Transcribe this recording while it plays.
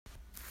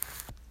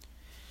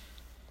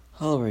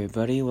Hello,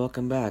 everybody.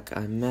 Welcome back.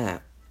 I'm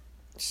Matt.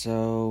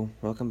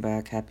 Welcome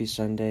back. Happy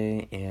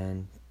Sunday.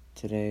 And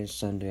today is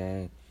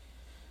February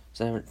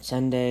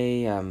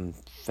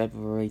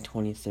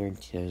 23rd,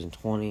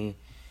 2020.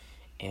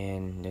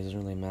 And it doesn't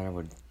really matter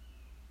what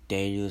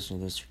day you listen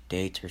to this, or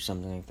date, or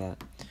something like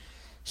that.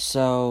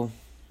 So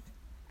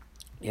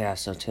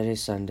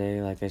today's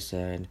Sunday, like I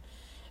said.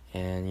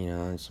 And,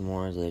 it's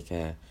more like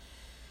a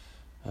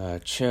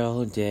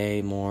chill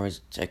day, more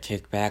a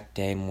kickback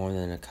day, more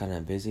than a kind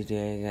of busy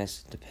day, I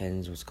guess. It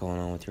depends what's going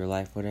on with your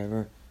life,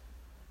 whatever.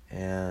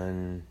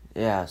 And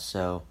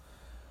so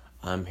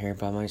I'm here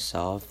by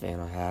myself, and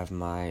I have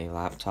my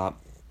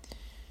laptop,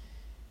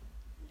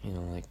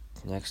 like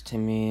next to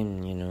me,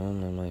 and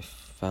and my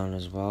phone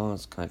as well.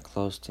 It's kind of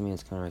close to me.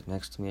 It's kind of right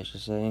next to me, I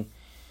should say.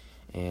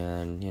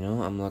 And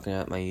I'm looking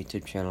at my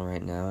YouTube channel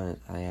right now, and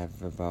I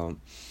have about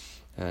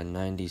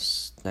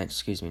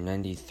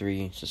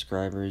 93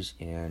 subscribers,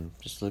 and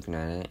just looking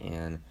at it,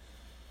 and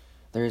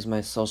there's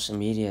my social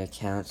media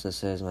accounts. That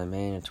says my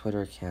main and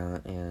Twitter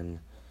account, and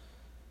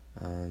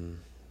one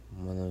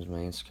of those my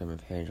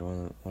Instagram page.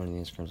 One of the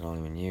Instagrams I don't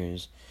even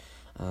use.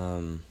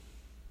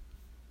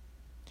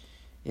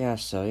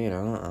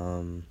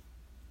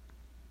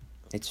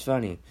 It's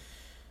funny.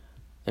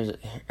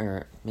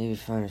 Or maybe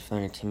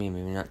funny to me,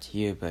 maybe not to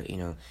you, but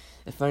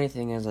the funny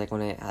thing is, like,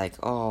 when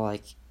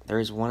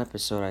there's one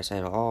episode I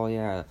said,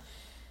 I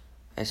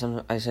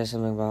said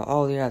something about,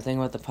 think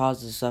about the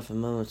positive stuff and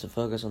moments and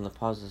focus on the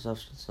positive stuff,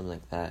 something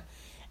like that.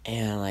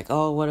 And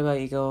what about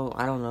you go,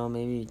 I don't know,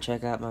 maybe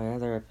check out my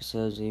other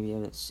episodes, maybe you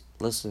haven't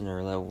listened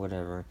or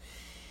whatever.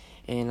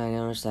 And I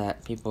noticed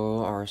that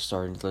people are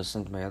starting to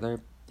listen to my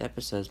other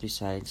episodes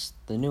besides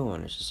the new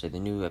one, I should say, the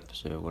new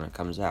episode when it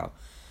comes out.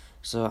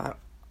 So,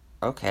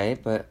 okay,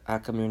 but how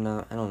come you're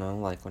not, I don't know,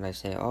 like when I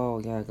say,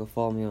 go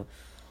follow me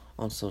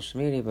on social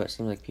media, but it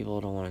seems like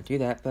people don't want to do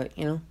that, but,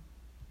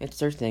 it's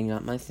their thing,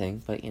 not my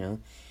thing, but,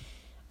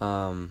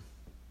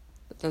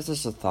 that's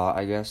just a thought,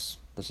 I guess.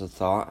 That's a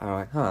thought. I'm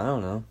like, I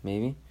don't know,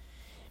 maybe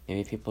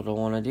people don't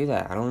want to do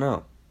that, I don't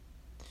know.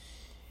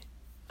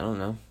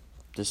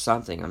 Just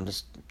something, I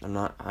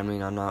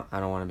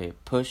don't want to be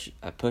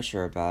a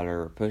pusher about it,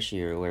 or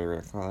pushy, or whatever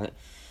I call it,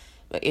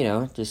 but,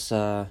 just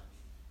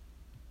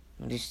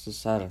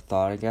had a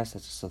thought, I guess.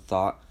 That's just a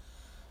thought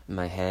in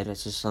my head.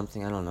 It's just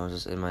something, I don't know,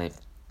 just in my,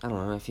 I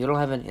don't know, if you don't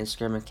have an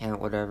Instagram account,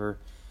 whatever,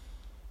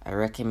 I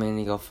recommend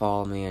you go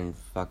follow me and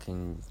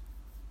fucking,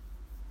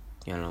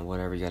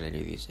 whatever you gotta do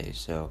these days.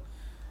 So,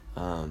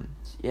 I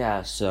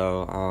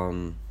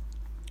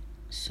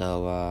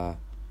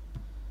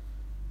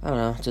don't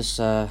know, just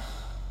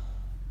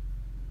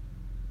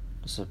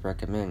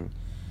recommend,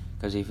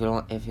 because if you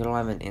don't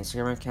have an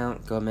Instagram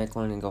account, go make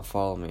one and go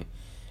follow me,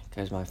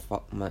 because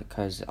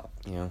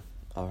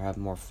I'll have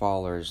more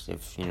followers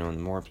if,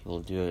 more people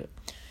do it.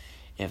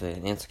 If they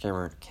have an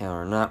Instagram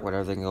account or not,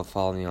 whatever, they can go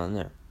follow me on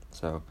there.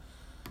 So,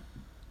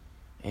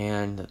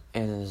 and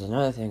there's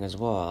another thing as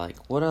well. Like,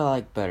 what do I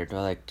like better? Do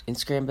I like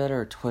Instagram better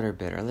or Twitter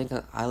better? I think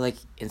I like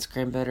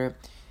Instagram better.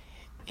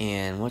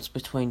 And what's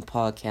between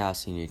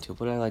podcasts and YouTube?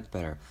 What do I like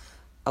better?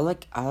 I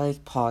like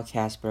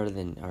podcasts better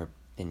than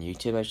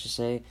YouTube, I should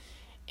say.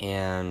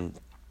 And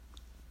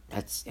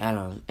that's, I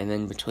don't know. And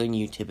then between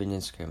YouTube and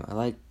Instagram,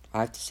 I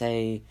have to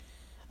say,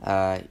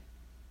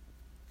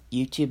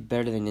 YouTube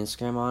better than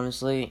Instagram,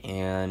 honestly,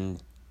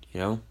 and,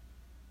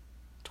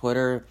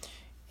 Twitter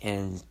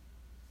and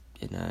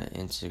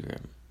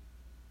Instagram.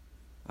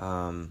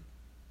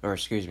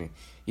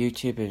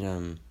 YouTube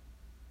and,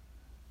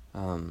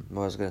 what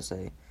was I gonna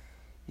say?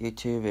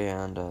 YouTube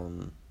and,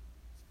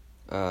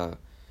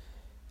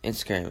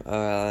 Instagram.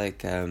 I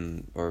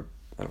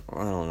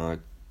don't know,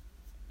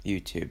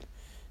 YouTube.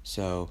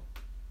 So,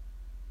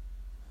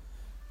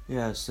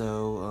 and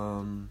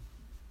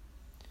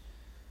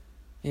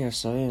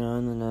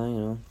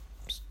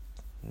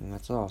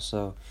that's all.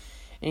 So,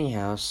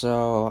 anyhow, just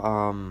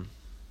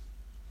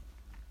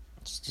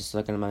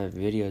looking at my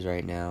videos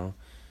right now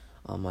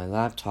on my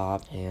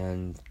laptop,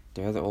 and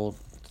they're the old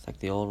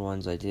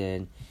ones I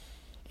did,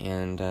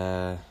 and,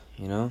 come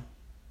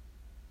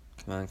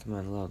on,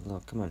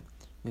 look, come on,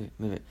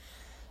 move it.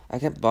 I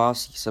get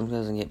bossy,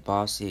 sometimes I get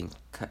bossy, and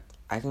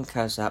I can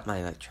cuss out my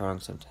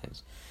electronics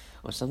sometimes.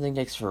 When something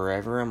takes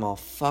forever, I'm all,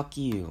 fuck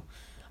you,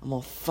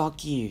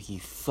 you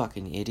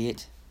fucking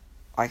idiot.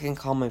 I can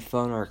call my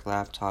phone or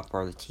laptop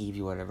or the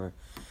TV, whatever.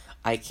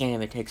 I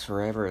can't if it takes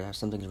forever, if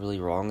something's really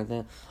wrong with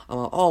it. I'm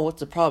like, what's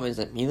the problem? Is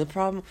it me the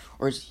problem?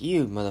 Or is it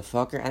you,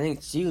 motherfucker? I think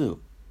it's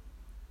you.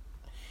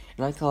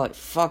 And I call it,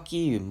 fuck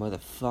you,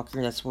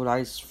 motherfucker. That's what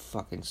I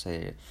fucking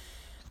say.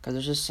 Because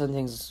there's just some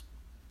things,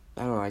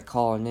 I don't know, I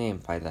call a name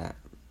by that.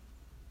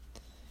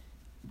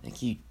 Like,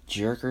 you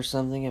jerk or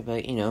something,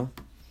 but,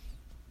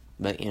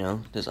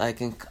 because I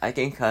can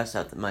cuss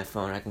out my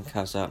phone, I can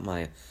cuss out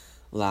my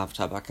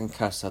laptop, I can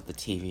cuss out the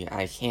TV,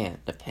 I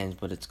can't, depends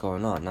what it's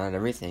going on, not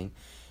everything,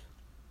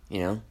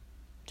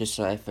 just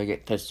so if I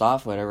get pissed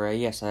off, whatever,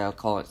 yes, I'll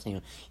call it,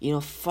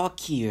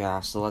 fuck you,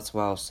 asshole, that's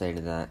what I'll say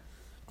to that,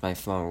 my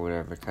phone or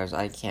whatever, because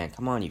I can't,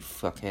 come on, you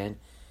fuckhead,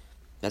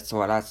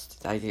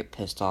 I get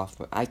pissed off,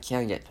 but I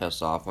can get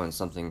pissed off when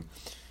something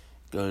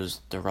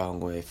goes the wrong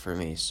way for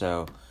me.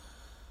 So,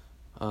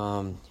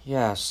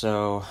 yeah.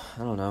 So I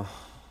don't know.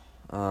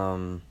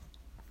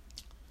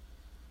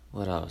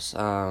 What else?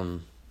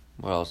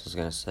 What else was I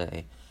gonna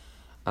say?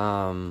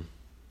 Um,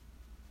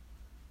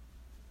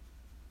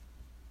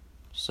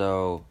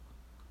 so,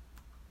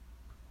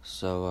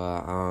 so,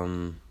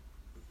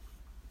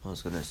 what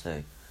was I gonna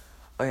say?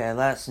 Oh yeah,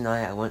 last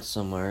night I went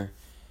somewhere.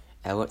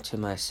 I went to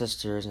my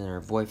sister's and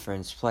her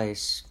boyfriend's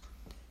place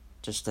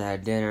just to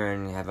have dinner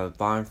and have a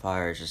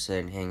bonfire, just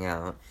sit and hang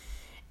out.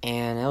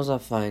 And it was a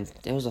fun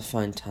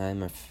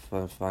time, or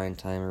fine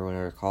time, or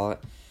whatever you call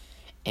it.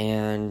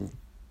 And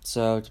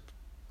so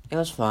it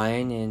was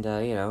fine, and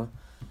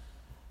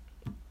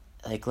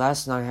like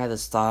last night I had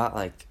this thought,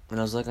 like when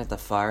I was looking at the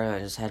fire, I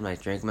just had my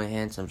drink in my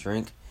hand, some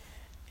drink,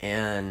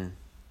 and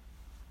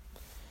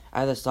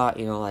I had this thought,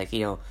 like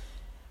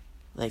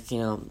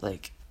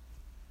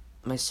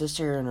my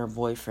sister and her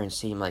boyfriend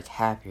seem like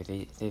happier.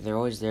 They're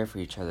always there for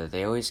each other.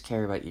 They always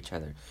care about each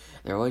other.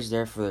 They're always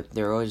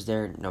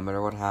there no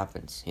matter what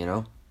happens.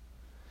 They'll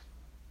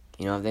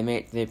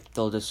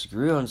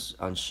disagree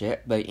on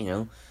shit, but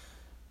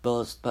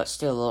but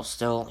still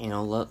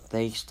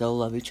they still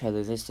love each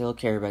other. They still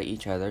care about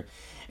each other,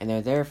 and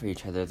they're there for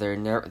each other. They're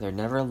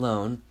never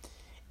alone,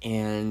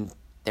 and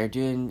I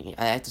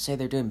have to say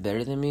they're doing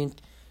better than me,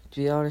 to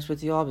be honest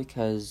with you all,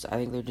 because I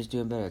think they're just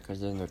doing better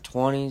because they're in their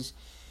 20s.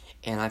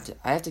 And I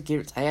have to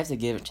give it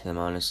to them,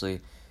 honestly,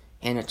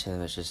 hand it to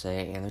them, I should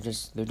say, and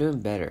they're doing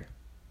better.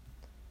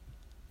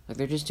 Like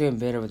they're just doing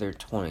better with their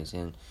 20s,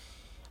 and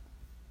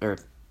or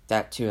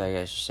that too,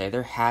 I should say.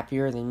 They're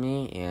happier than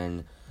me,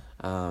 and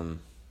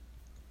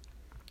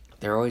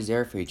they're always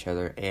there for each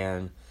other,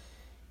 and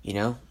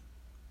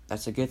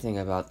that's a good thing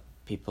about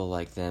people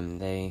like them.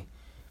 They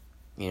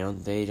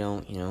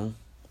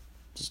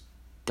just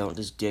don't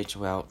just ditch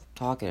without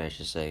talking, I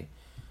should say.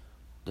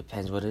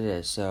 Depends what it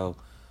is. So.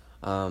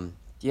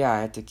 Yeah,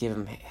 I had to give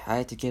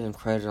him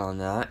credit on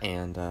that,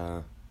 and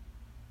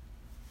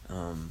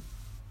um,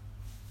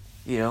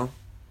 you know,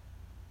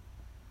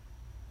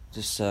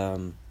 just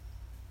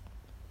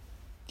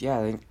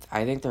yeah,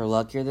 I think they're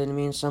luckier than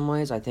me in some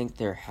ways. I think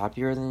they're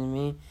happier than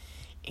me,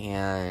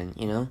 and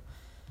I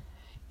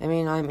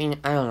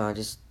don't know.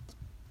 Just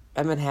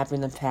I've been happy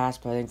in the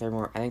past, but I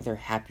think they're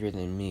happier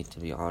than me, to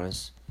be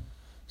honest.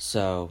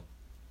 So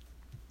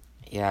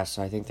yeah,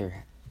 so I think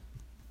they're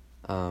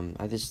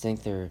I just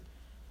think they're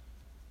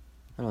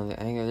I don't know.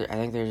 I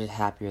think they're just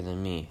happier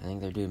than me. I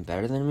think they're doing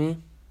better than me,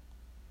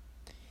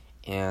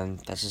 and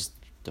that's just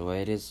the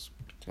way it is.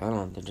 I don't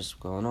know. They're just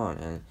going on,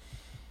 and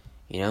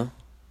you know,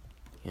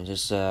 and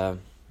just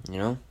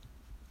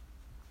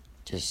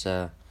just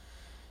they're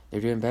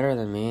doing better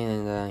than me,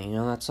 and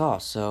that's all.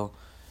 So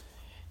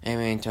do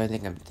I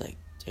think I'm like?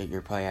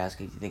 You're probably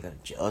asking, do you think I'm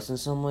jealous in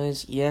some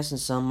ways? Yes, in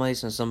some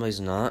ways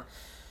not.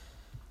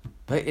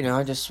 But,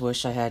 I just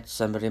wish I had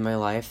somebody in my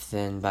life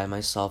than by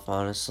myself,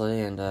 honestly.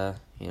 And,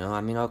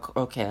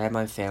 okay, I have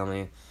my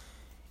family.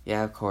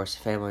 Yeah, of course,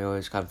 family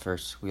always comes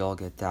first. We all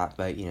get that.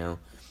 But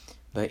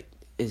like,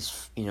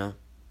 there's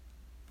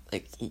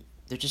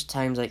just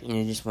times, like,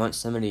 you just want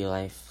somebody in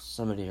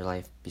your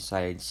life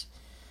besides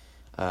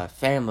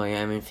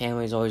family.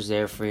 Family's always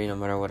there for you no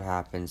matter what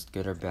happens,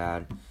 good or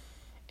bad.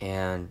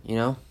 And,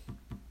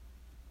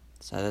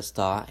 so I just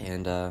thought,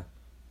 and,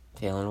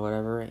 failing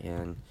whatever,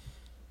 and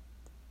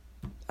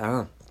I don't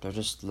know, they're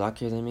just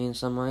luckier than me in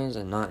some ways,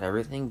 and not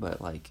everything,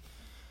 but, like,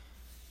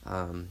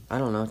 I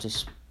don't know,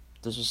 there's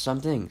just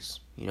some things,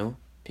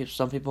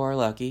 some people are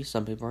lucky,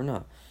 some people are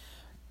not.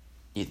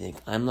 You think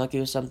I'm lucky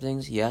with some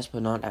things? Yes,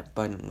 but not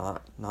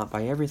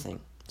by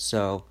everything.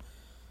 So,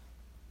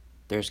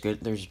 there's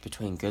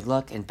between good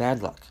luck and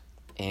bad luck,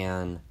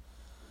 and,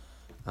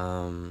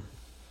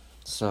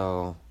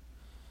 so,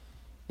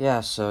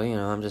 yeah, so,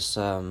 I'm just,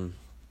 I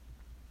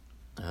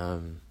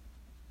don't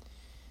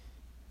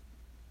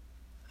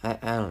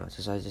know,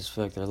 I just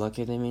feel like they're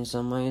luckier than me in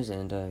some ways,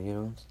 and,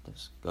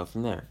 just go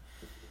from there.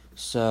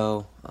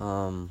 So,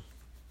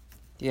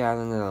 yeah,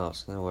 then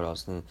what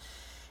else? Then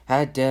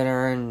had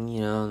dinner,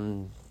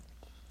 and,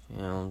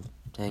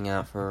 hang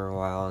out for a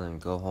while, and then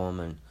go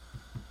home, and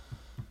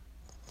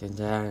did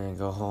that, and then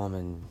go home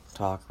and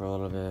talk for a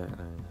little bit,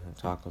 and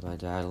talk with my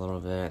dad a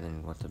little bit, and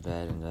then went to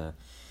bed, and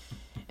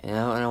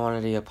I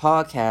wanted to do a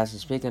podcast.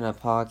 And speaking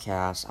of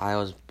podcasts, I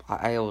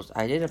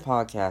did a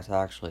podcast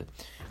actually,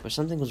 but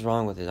something was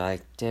wrong with it. My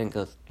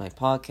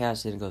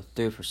podcast didn't go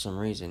through for some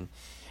reason,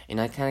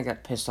 and I kind of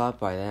got pissed off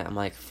by that. I'm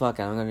like, fuck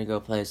it, I'm gonna go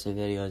play some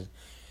videos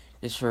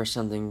just for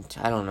something,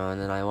 I don't know.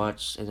 And then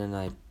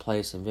I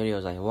play some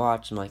videos I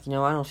watch. I'm like, I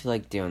don't feel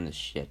like doing this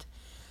shit.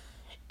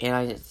 And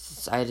I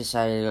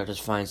decided to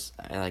just find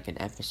like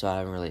an episode. I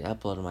haven't really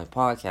uploaded my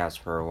podcast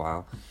for a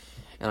while.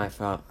 And I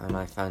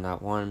found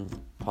out one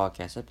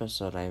podcast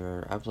episode I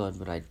ever uploaded,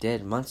 but I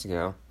did months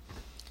ago,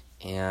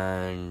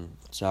 and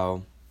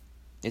so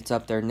it's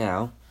up there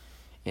now.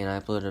 And I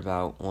uploaded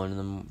about 1:30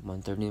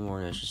 in the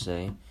morning, I should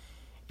say,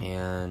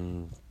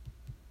 and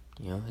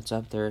it's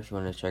up there if you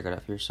want to check it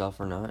out for yourself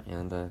or not,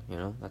 and,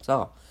 that's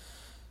all.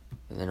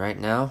 And then right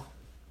now,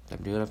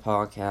 I'm doing a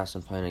podcast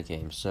and playing a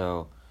game,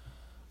 so,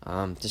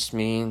 just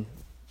me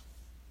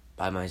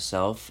by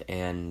myself,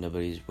 and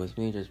nobody's with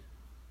me, just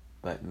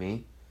but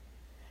me,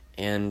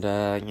 and,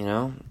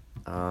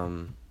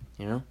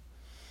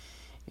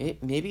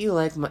 maybe you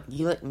like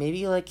maybe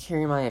you like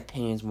hearing my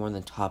opinions more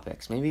than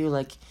topics. Maybe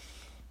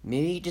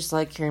you just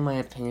like hearing my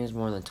opinions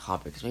more than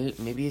topics.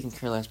 Maybe you can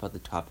care less about the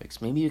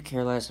topics. Maybe you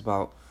care less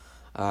about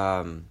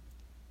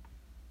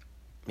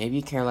maybe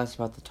you care less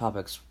about the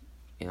topics.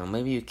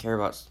 Maybe you care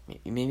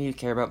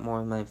about more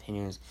of my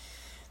opinions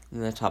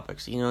than the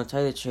topics. To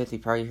tell you the truth,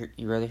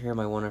 you rather hear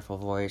my wonderful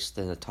voice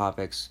than the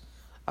topics.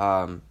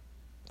 Fine,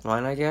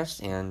 I guess,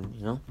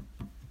 and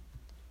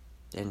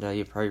and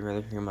you'd probably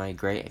rather hear my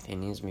great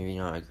opinions. Maybe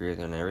not agree with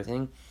them and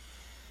everything.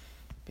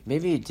 But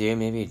maybe you do,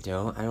 maybe you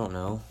don't. I don't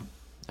know.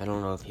 I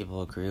don't know if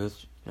people agree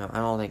with. I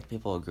don't think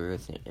people agree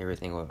with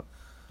everything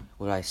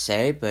what I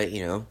say. But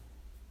half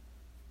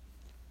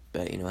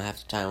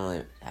the time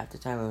I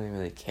don't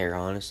really care.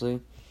 Honestly,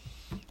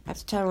 half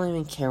the time I don't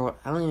even care what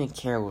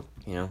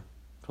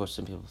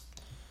some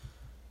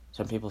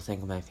people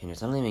think of my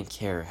opinions. I don't even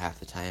care half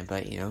the time.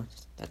 But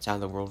that's how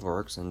the world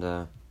works,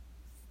 and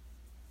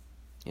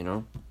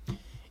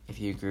if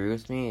you agree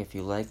with me, if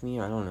you like me,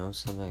 I don't know,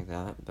 something like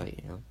that. But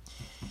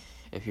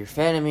if you're a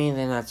fan of me,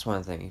 then that's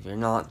one thing. If you're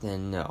not,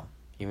 then no.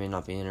 You may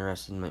not be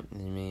interested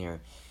in me,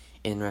 or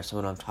interested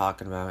in what I'm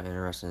talking about,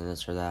 interested in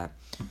this or that.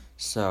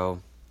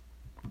 So,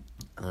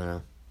 I don't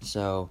know.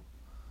 So,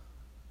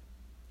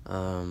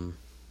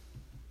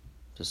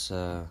 just,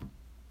 yeah,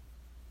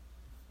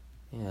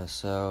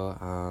 so,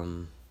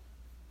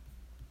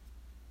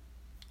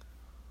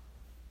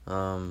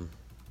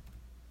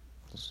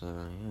 so,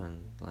 yeah,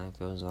 life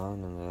goes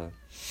on, and,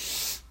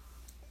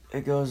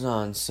 it goes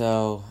on,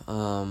 so,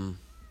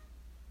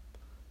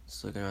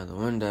 just looking out the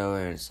window,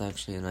 and it's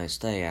actually a nice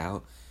day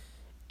out,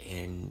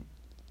 and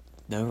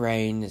no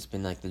rain. It's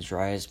been, the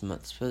driest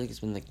month. I feel like it's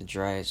been, the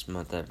driest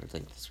month ever.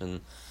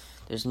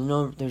 There's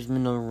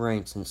been no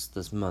rain since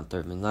this month.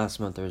 Last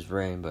month there was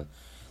rain, but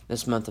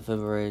this month of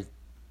February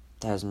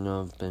has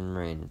been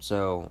rain,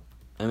 so,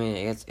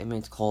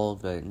 it's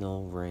cold, but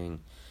no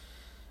rain.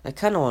 I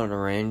kind of wanted to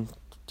rain,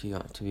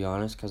 to be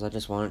honest, because I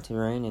just want it to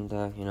rain, and,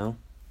 I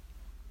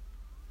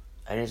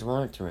just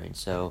want it to rain,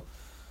 so,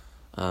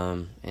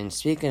 and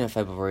speaking of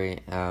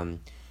February, how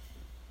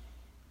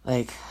do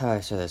I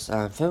say this,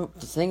 the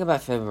thing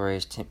about February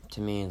is,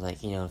 to me,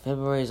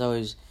 February is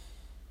always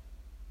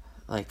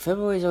like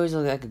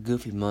a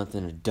goofy month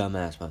and a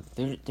dumbass month.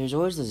 There's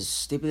always the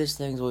stupidest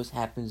things always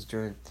happens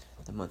during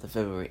the month of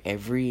February,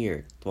 every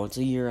year, once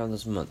a year on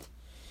this month.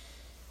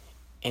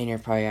 And you're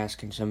probably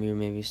asking, some of you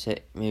maybe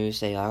say,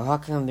 how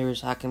come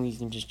you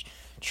can just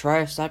try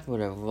to stop or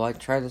whatever? Well, I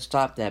try to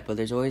stop that, but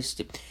there's always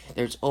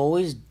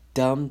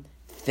dumb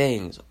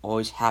things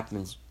always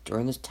happens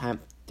during this time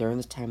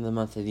of the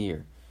month of the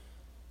year.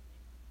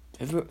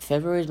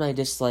 February is my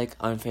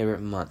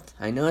unfavorite month.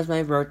 I know it's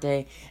my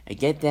birthday, I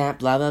get that,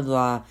 blah blah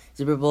blah,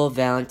 Super Bowl,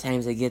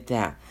 Valentine's, I get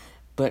that.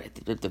 But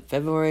the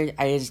February,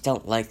 I just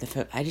don't like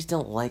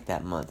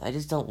that month. I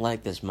just don't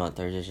like this month,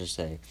 or just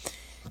say.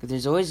 Because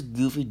there's always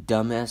goofy,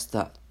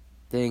 dumbass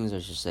things,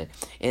 let's just say.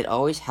 It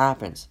always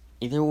happens.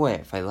 Either way,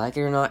 if I like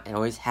it or not, it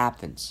always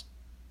happens.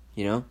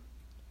 And,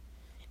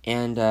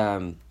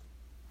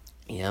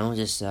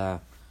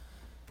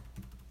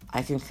 I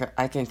can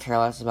care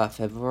less about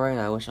February, and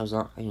I wish I was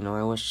I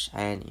wish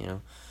I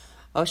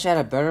had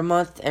a better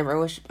month. I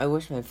wish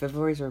my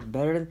Februarys were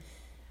better,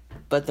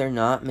 but they're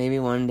not. Maybe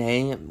one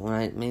day, I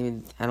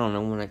don't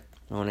know,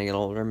 when I get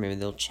older, maybe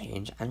they'll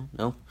change. I don't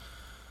know.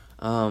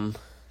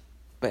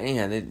 But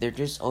yeah, they're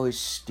just always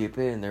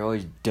stupid, and they're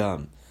always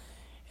dumb.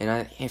 And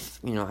I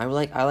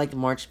like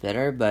March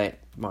better, but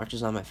March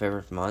is not my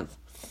favorite month.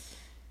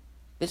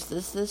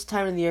 This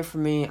time of the year for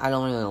me, I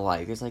don't really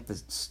like. It's like the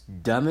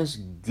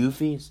dumbest,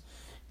 goofiest.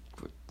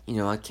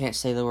 I can't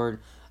say the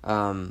word.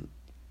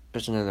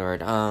 There's another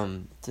word.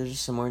 There's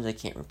just some words I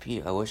can't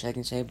repeat. I wish I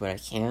can say, but I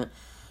can't.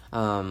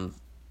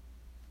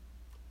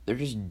 They're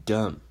just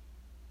dumb.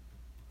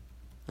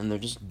 And they're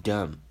just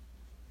dumb.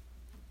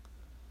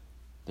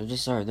 They're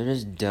just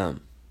dumb.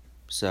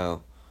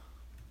 So,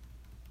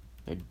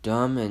 they're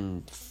dumb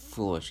and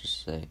foolish, to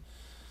say.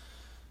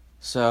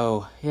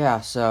 So,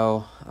 yeah,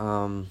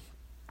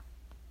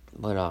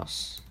 what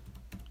else?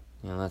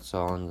 That's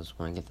all. I just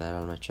want to get that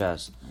out of my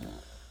chest.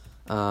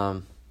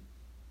 I'm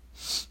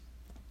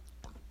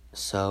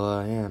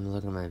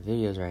looking at my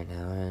videos right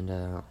now, and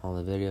all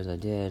the videos I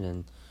did,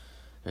 and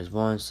there's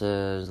one that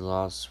says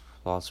Lost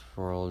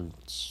World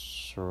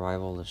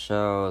Survival, the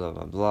show, blah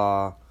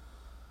blah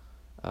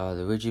blah.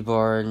 The Ouija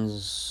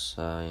boards.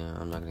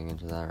 I'm not gonna get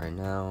into that right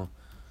now.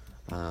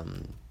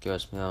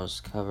 Ghost Mail's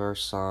cover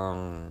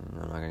song.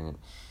 I'm not gonna.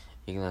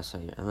 You can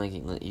listen.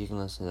 You can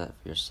listen to that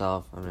for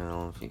yourself. I don't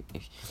know if you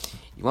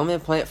want me to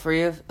play it for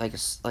you, like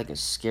a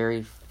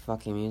scary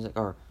fucking music,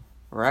 or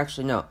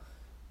actually no.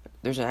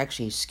 There's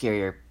actually a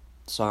scarier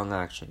song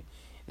actually.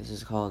 This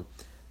is called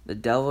The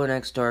Devil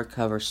Next Door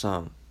cover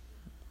song.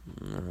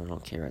 I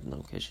don't care about the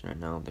notification right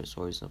now. There's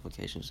always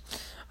notifications.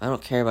 I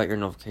don't care about your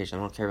notification.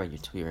 I don't care about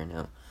your tweet right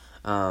now.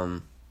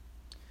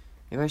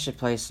 Maybe I should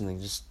play something.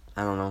 Just,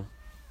 I don't know.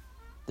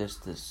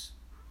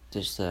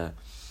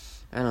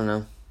 I don't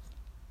know.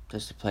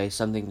 Just to play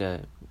something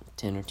to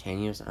entertain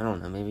you. I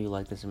don't know. Maybe you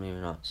like this and maybe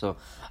not. So,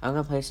 I'm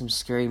gonna play some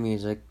scary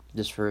music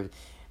just for,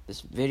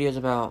 this video is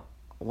about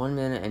 1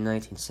 minute and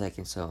 19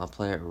 seconds, so I'll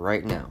play it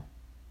right now.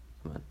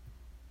 Come on.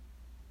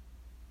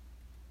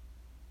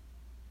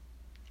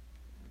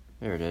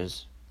 There it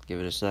is. Give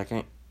it a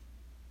second.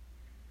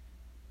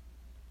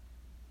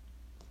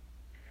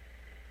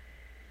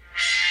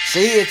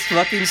 See, it's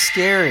fucking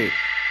scary.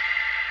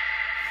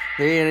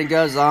 See, and it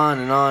goes on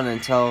and on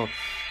until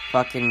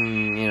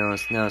fucking,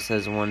 now it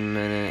says 1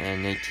 minute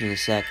and 18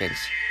 seconds.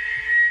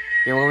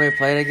 Here, want me to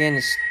play it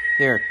again?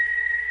 Here,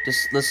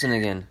 just listen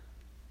again.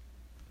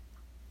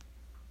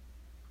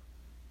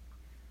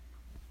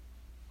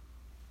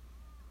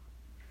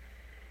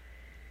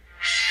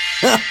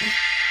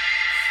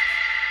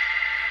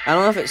 I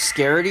don't know if it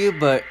scared you,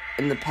 but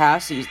in the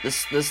past,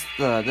 this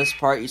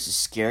part used to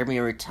scare me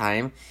every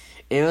time.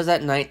 It was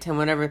at nighttime,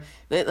 whatever.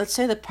 Let's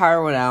say the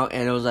power went out,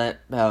 and it was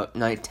at about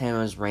nighttime. It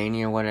was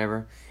rainy or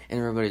whatever, and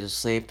everybody's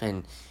asleep,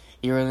 and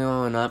you really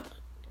went up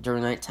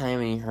during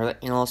nighttime, and you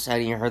heard that, all of a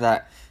sudden you heard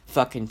that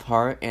fucking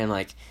part, and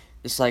like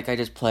it's like I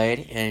just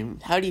played.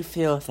 And how do you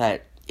feel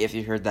if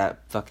you heard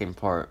that fucking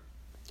part?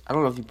 I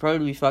don't know. If you'd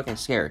probably be fucking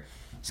scared,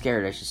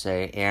 I should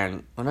say.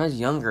 And when I was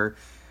younger,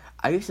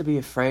 I used to be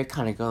afraid,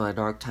 kind of go in the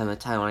dark time of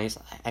time. I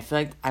feel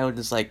like I would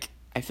just I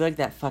feel like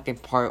that fucking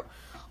part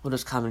would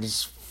just come and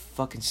just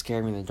fucking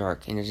scare me in the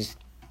dark, and it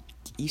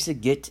used to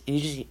get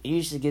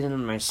into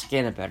my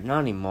skin a bit. Not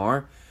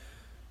anymore.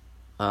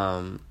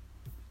 I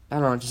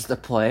don't know, just to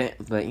play it,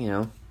 but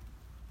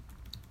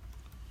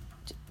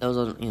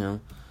those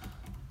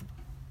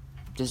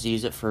just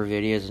use it for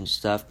videos and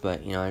stuff.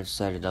 But I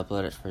decided to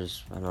upload it for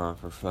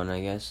fun,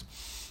 I guess,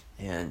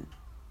 and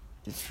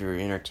it's for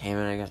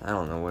entertainment, I guess. I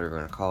don't know what we're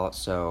gonna call it.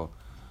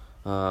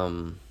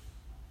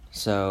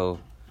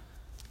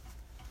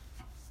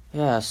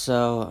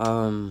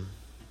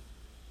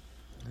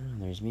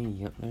 There's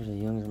me. There's a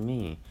younger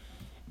me.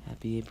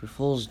 Happy April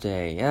Fool's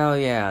Day. Oh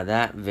yeah,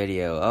 that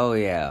video. Oh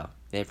yeah,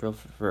 April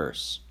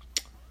 1st.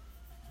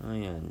 Oh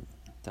yeah,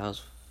 that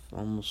was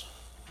almost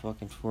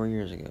fucking 4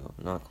 years ago.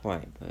 Not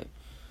quite, but.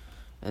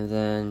 And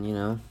then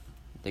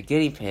the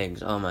guinea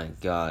pigs. Oh my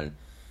god.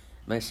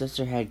 My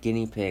sister had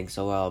guinea pigs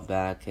a while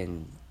back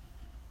and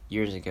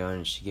years ago,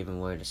 and she gave them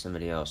away to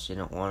somebody else. She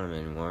didn't want them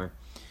anymore.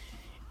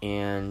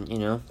 And,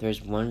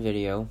 there's one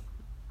video.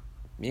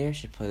 Maybe I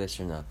should play this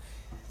or not.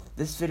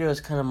 This video is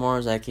kind of more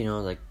like,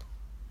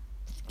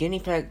 guinea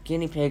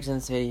pigs in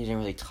this video didn't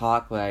really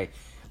talk, but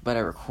I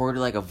recorded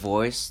like a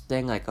voice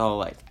thing, I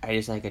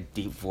just like a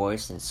deep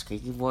voice and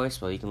squeaky voice.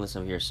 Well, you can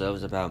listen to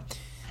yourselves about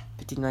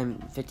 59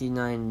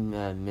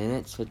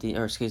 minutes,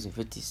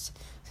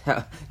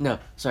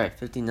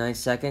 59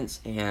 seconds,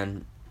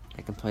 and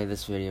I can play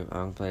this video.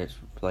 I'm gonna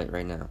play it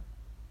right now.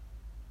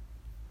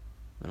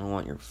 I don't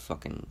want your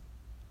fucking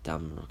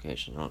dumb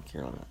location. I don't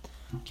care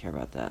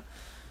about that.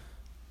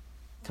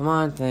 Come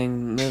on,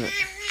 thing, move it.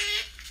 Here,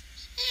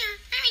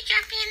 let me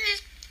drop you in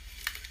this.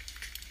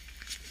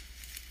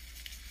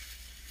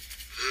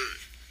 Hey,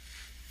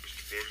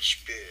 it's my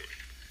spy.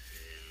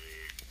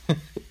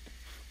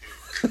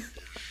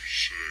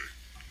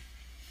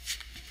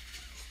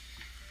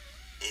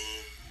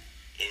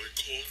 I call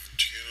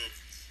Tina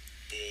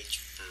Bald's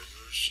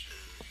Burgers,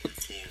 or I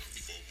call her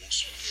Bubbles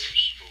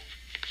Burgers, so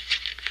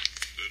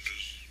that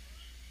is, yeah.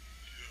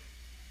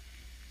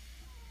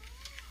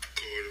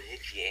 God, I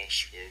hope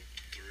Lost World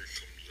 3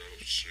 comes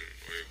out soon.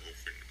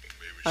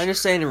 I'm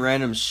just saying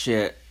random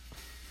shit.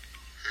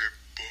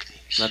 Hey,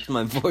 Bubbles. That's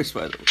my voice,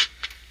 by the way.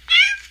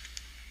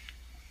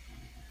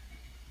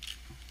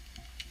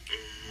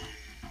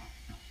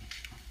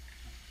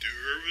 Do you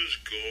hear this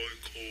guy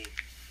called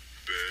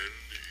Ben?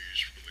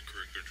 He's from the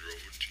cricket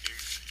drama team.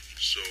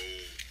 So,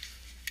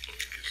 I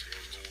guess I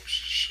don't know what to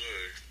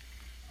say.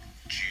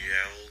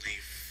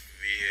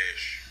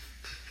 Jellyfish.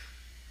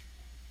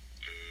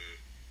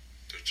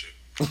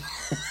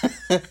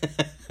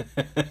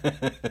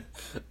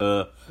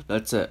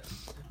 That's it.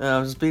 I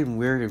was just being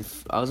weird,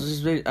 I was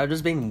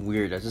just being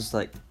weird. That was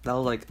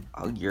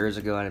years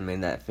ago, and I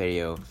made that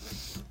video.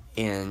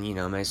 And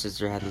my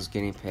sister had these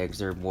guinea pigs.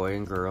 They're boy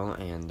and girl,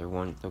 and they're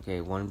one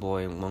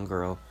boy and one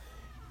girl,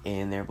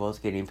 and they're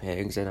both guinea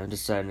pigs. And I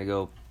decided to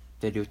go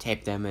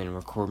videotape them and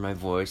record my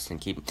voice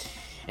and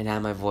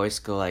have my voice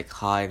go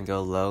high and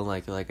go low,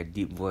 like a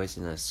deep voice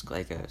and a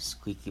squeaky, a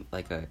squeaky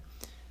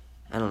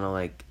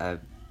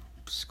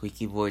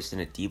voice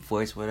and a deep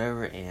voice,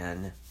 whatever.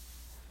 And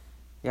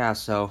yeah,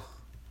 so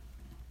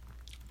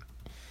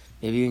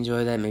maybe you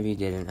enjoyed that, maybe you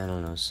didn't. I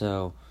don't know.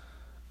 So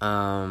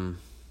I'm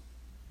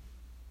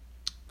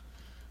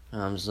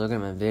just looking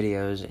at my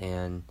videos,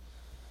 and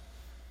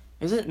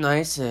is it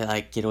nice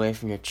to get away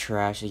from your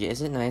trash?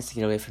 Is it nice to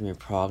get away from your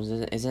problems?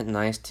 Is it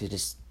nice to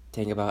just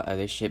think about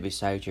other shit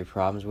besides your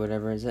problems,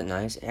 whatever. Is it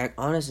nice?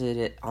 Honestly,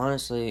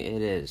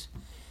 it is.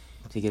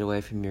 To get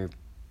away from your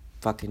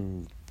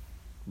fucking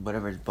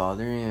whatever's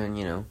bothering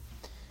you, and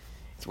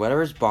it's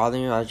whatever's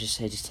bothering you. I just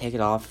say, just take it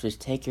off.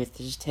 Just take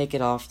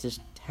it off. Just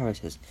how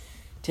it is.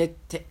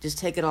 Just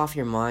take it off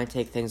your mind.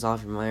 Take things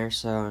off your mind,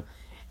 so,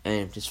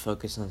 and just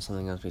focus on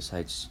something else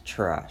besides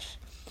trash.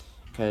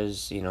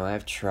 Because I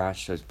have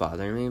trash that's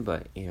bothering me,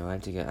 but I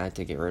have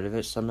to get rid of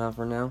it somehow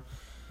for now.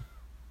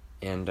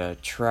 And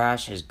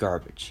trash is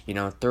garbage.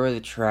 Throw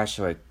the trash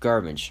away.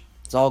 Garbage.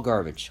 It's all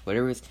garbage.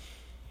 Whatever's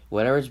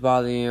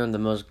bothering you, the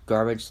most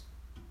garbage,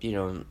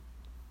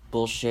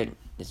 bullshit.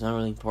 It's not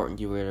really important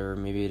to you. Whatever.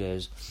 Maybe it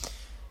is.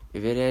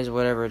 If it is,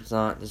 whatever. It's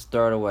not. Just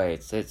throw it away.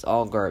 It's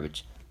all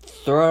garbage.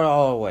 Throw it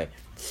all away.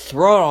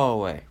 Throw it all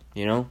away.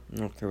 I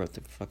don't care about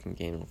the fucking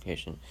game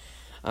location.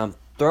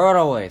 Throw it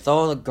away. Throw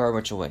all the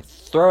garbage away.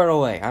 Throw it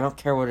away. I don't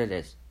care what it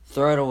is.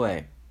 Throw it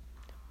away.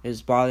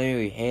 It's bothering you.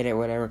 You hate it.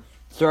 Whatever.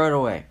 Throw it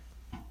away.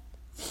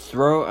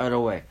 Throw it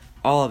away.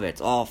 All of it.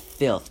 It's all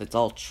filth. It's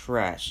all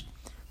trash.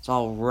 It's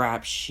all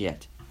rap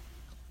shit.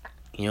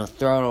 Throw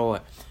it away.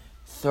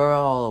 Throw it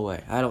all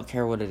away. I don't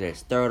care what it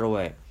is. Throw it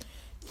away.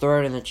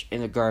 Throw it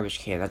in the garbage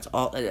can. That's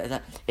all.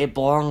 It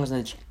belongs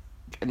in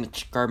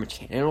the garbage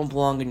can. It don't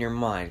belong in your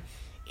mind.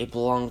 It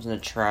belongs in the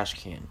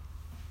trash can.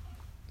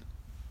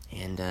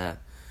 And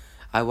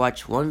I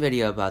watched one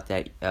video about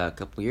that a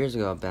couple years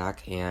ago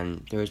back,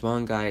 and there was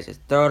one guy that said,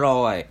 "Throw it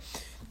all away.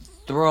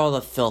 Throw all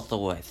the filth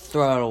away.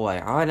 Throw it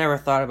away." I never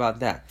thought about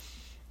that.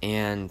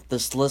 And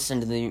just listen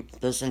to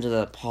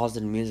the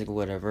positive music or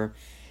whatever,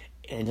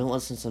 and don't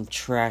listen to some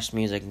trash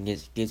music and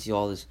gives you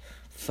all this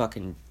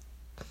fucking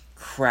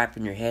crap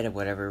in your head or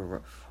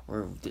whatever,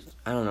 or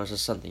I don't know,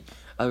 just something.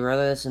 I'd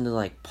rather listen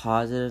to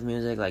positive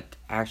music,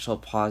 actual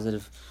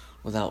positive,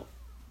 without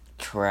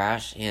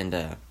trash, and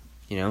I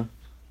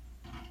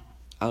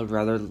would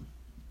rather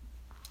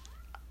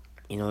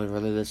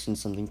listen to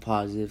something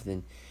positive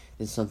than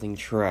something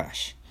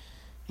trash.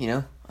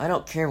 I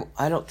don't care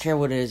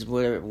what it is,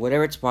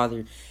 whatever it's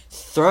bothering.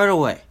 Throw it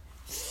away.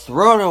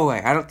 Throw it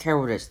away. I don't care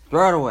what it is.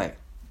 Throw it away.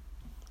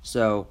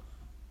 So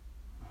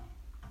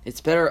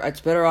it's better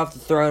off to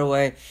throw it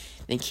away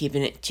than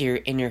keeping it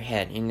in your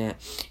head, in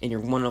your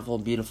wonderful,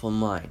 beautiful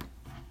mind.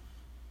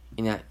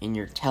 In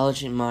your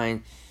intelligent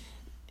mind.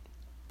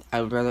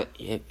 I would rather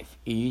if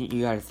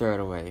you gotta throw it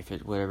away if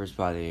whatever's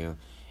bothering you,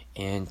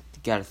 and you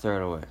gotta throw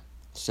it away.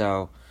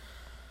 So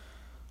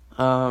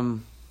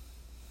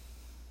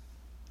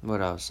what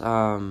else?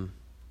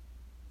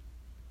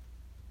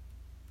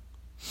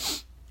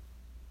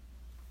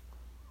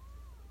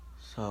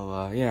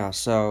 Yeah,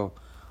 so,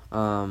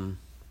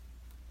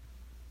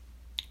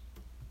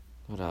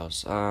 what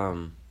else?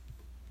 What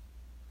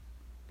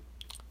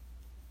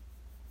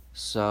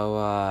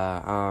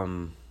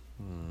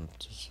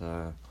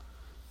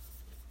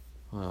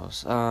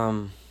else?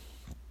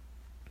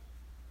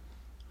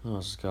 What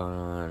else is going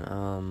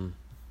on?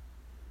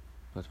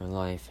 With my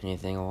life?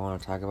 Anything I want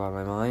to talk about in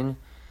my mind?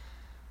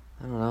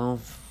 I don't know.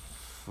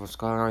 What's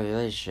going on with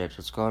relationships?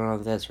 What's going on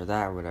with this or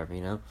that or whatever,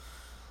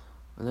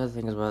 Another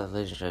thing about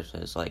relationships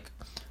is,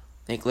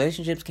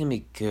 relationships can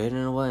be good in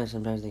a way, and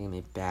sometimes they can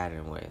be bad in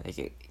a way.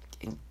 It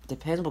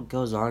depends what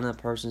goes on in a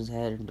person's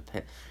head,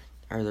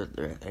 or the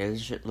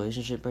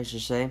relationship, I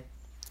should say.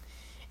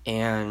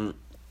 And,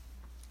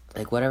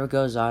 whatever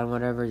goes on,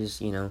 whatever,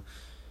 just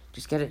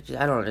get it,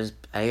 I don't know,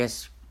 I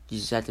guess you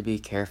just have to be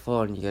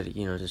careful, and you gotta,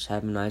 just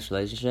have a nice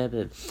relationship.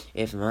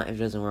 If it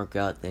doesn't work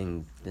out,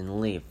 then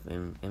leave. I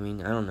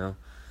mean, I don't know.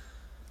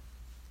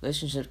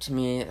 Relationship to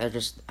me, I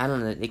don't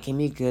know, they can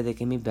be good, they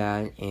can be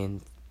bad,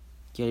 and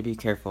you gotta be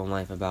careful in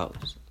life about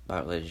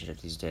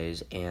relationships these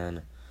days.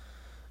 And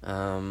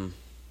I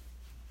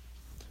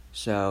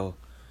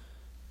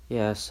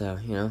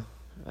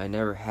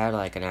never had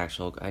an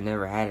actual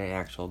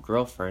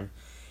girlfriend,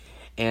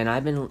 and I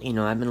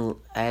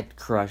had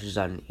crushes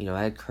on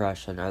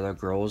other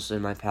girls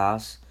in my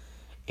past,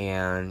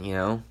 and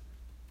I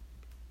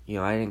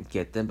didn't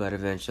get them, but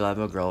eventually I have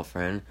a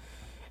girlfriend.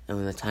 And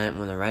when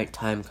the right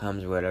time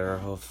comes or whatever,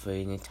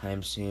 hopefully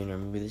anytime soon, or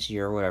maybe this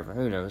year or whatever,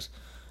 who knows?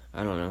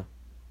 I don't know.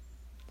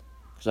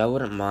 So I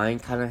wouldn't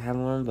mind kind of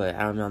having one, but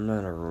I don't know, I'm not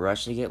in a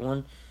rush to get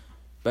one.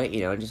 But,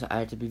 I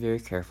have to be very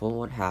careful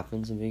what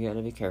happens, and you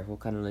gotta be careful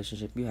what kind of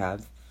relationship you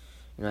have.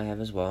 I have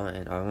as well,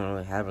 and I don't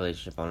really have a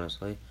relationship,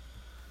 honestly.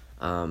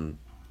 I don't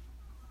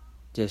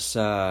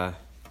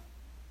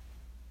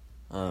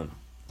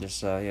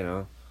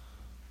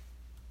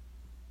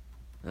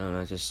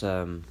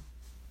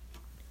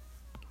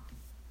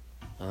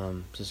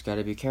know, just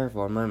gotta be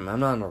careful. I'm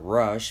not in a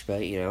rush,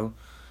 but, I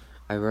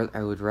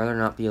would rather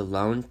not be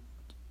alone,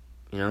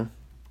 I don't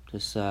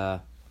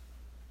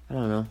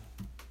know.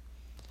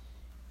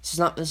 This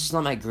is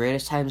not my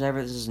greatest times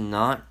ever. This is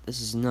not.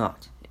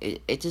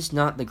 It's just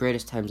not the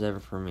greatest times ever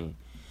for me.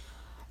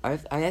 I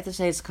have to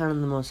say it's kind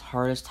of the most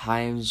hardest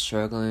times,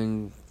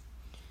 struggling,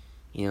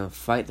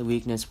 fight the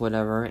weakness,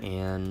 whatever,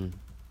 and,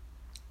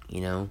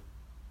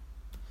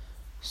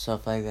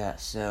 stuff like that.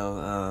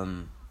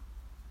 So,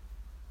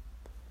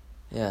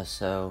 yeah,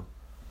 so,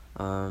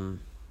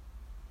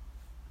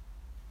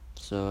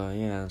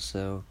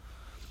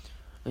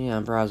 yeah,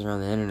 I'm browsing around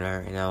the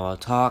internet right now while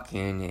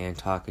talking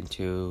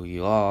to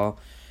you all,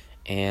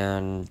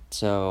 and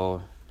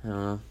so, I don't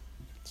know,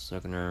 just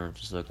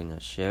looking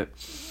at shit,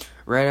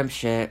 random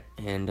shit,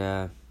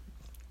 and,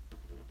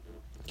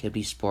 could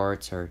be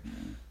sports or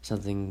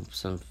something,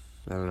 I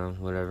don't know,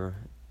 whatever,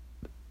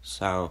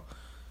 so,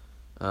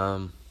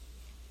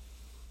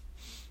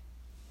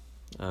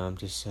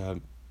 just,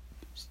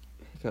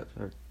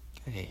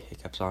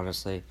 hiccups,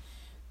 honestly,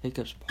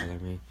 hiccups bother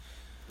me.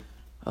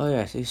 Oh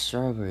yeah, I see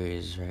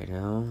strawberries right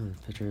now. A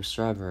picture of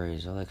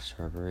strawberries. I like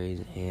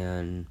strawberries,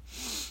 and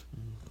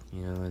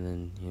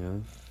and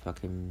then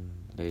fucking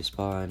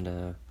baseball and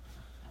I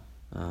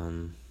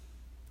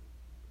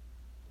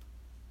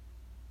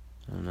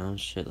don't know,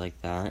 shit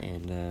like that,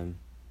 and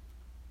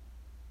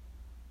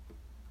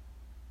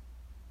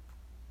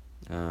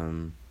I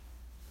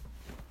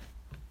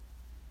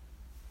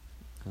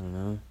don't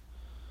know,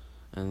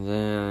 and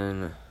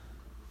then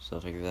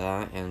stuff like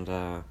that, and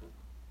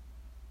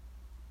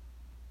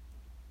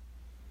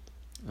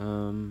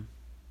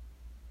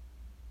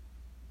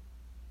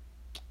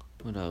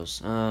what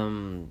else?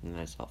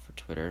 That's all for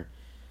Twitter.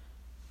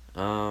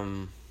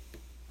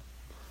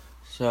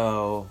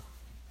 So,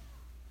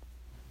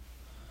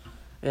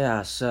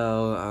 yeah,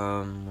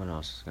 so, what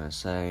else was I gonna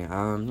say? I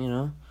don't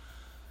know,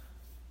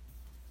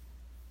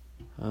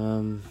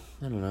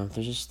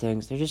 there's just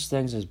things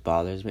that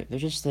bothers me,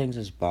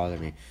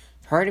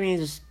 part of me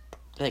just,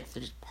 like,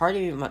 there's part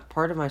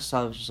of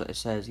myself just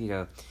says,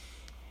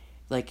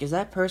 like, is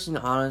that person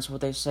honest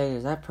what they say?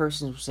 Does that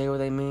person say what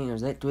they mean? Or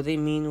do they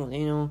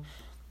mean,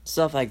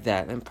 stuff like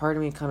that? And part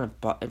of me I don't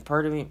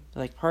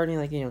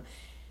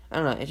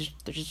know, there's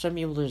just some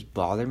people that just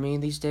bother me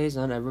these days,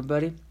 not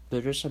everybody.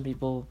 There's just some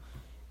people,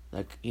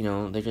 like,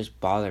 they just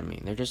bother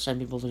me. There's just some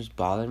people that just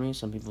bother me.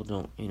 Some people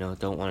don't want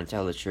to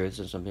tell the truth,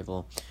 and some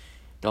people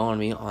don't want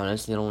to be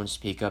honest. They don't want to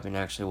speak up and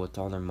actually what's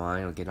on their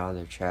mind or get out of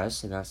their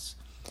chest,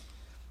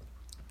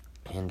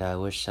 and I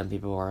wish some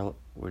people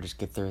would just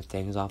get their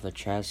things off the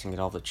chest and get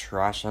all the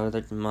trash out of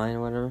their mind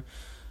or whatever.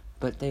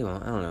 But they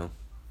won't. I don't know.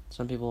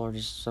 Some people are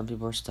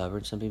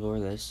stubborn. Some people are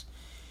this.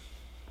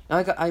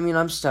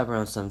 I'm stubborn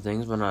on some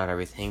things, but not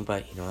everything.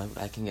 But,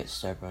 I can get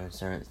stubborn on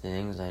certain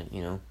things that,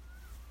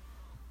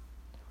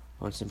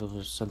 when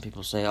some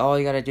people say, oh,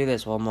 you gotta do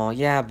this. Well, I'm all,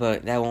 yeah,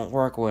 but that won't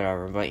work or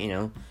whatever. But,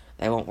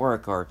 that won't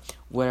work or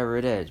whatever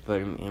it is.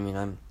 But,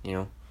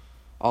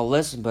 I'll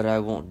listen, but I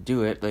won't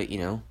do it. But,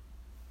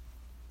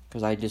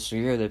 because I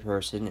disagree with the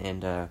person,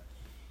 and,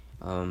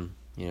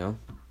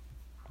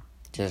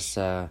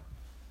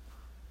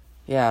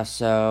 yeah,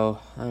 so,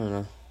 I don't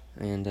know,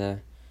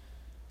 and,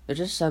 there's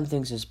just some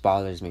things that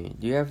bothers me.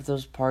 Do you have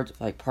those parts,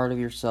 like, part of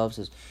yourself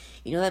says,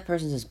 that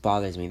person just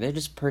bothers me,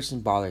 person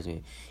bothers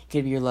me,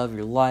 could be your love of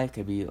your life,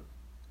 could be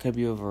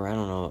over, I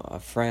don't know, a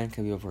friend,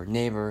 could be over a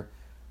neighbor,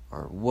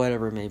 or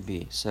whatever it may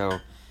be, so,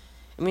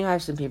 I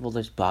have some people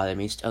that just bother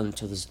me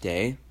until this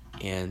day,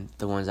 and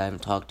the ones I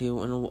haven't talked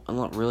to in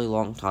a really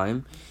long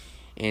time,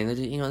 and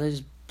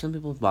some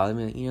people bother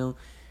me,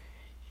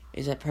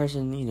 is that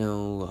person,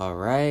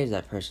 alright, is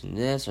that person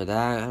this or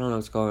that, I don't know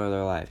what's going on in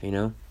their life, I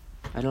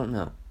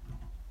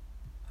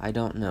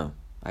don't know,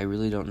 I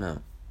really don't know,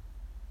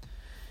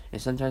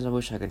 and sometimes I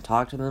wish I could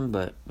talk to them,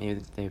 but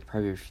maybe they'd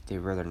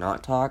rather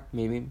not talk,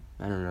 maybe,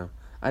 I don't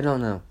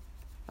know,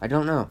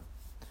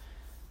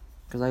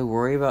 because I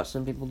worry about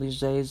some people these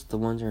days, the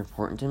ones that are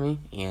important to me,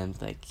 and,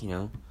 like,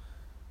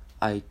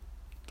 like,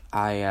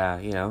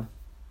 are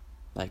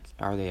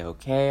they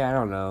okay? I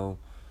don't know.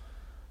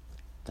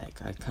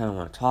 Like, I kind of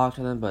want to talk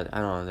to them, but I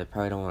don't know, they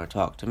probably don't want to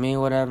talk to me,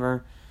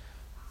 whatever.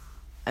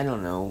 I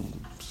don't know,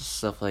 just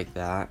stuff like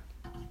that,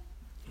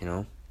 I don't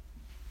know,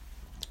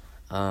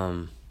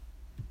 I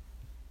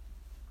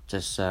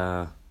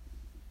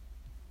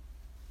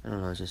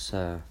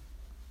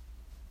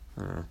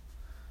don't know.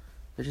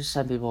 There's just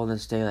some people in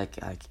this day, like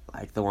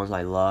the ones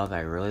I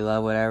really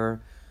love,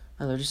 whatever.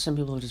 No, there's just some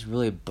people who just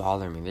really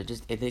bother me.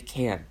 They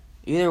can.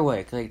 Either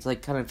way, it's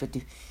like kind of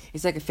 50.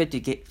 It's like a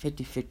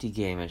 50-50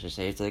 game, I should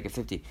say. It's like a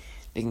 50.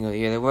 They can go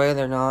either way,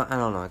 they're not. I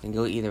don't know. It can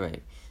go either way.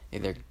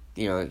 Either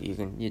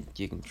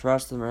you can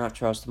trust them or not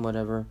trust them,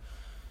 whatever.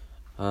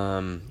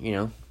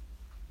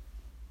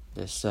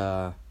 This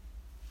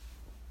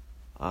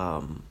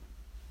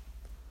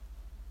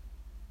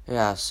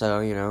yeah. So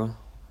yeah,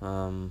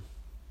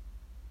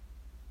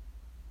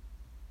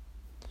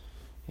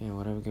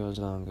 whatever goes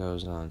on,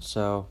 goes on.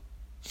 So,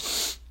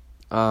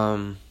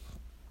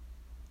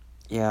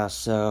 yeah,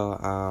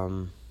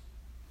 so,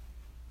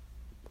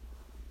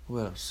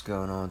 what else is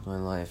going on with my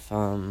life?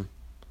 Nothing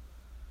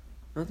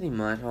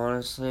much,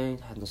 honestly.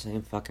 Had the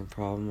same fucking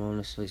problem,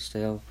 honestly,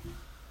 still.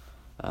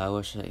 I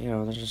wish that,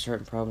 there's just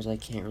certain problems I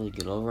can't really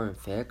get over and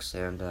fix,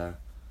 and, I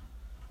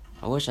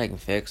wish I can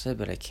fix it,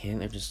 but I can't.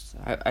 They're just,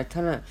 I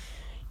kind of,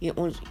 I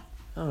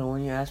don't know,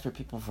 when you ask for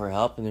people for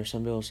help, and there's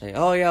some people who say,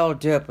 oh yeah, I'll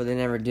do it, but they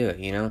never do it,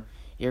 You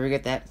ever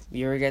get that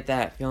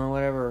feeling,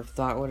 whatever, or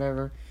thought,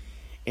 whatever?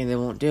 and they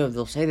won't do it.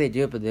 They'll say they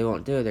do it, but they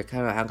won't do it. They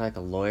kind of act like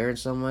a lawyer in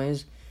some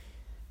ways.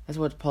 That's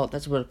what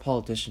a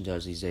politician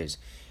does these days.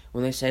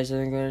 When they say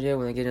something they're going to do,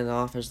 when they get in the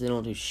office, they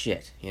don't do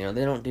shit. You know,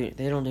 they don't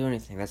do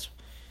anything. That's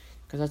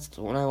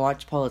when I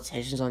watch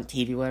politicians on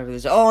TV, whatever. They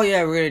say, "Oh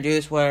yeah, we're going to do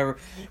this, whatever.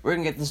 We're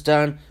going to get this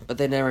done," but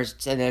they never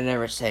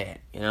say it.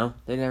 You know,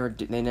 they never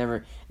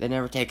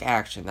take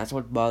action. That's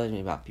what bothers me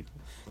about people.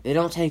 They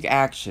don't take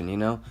action. You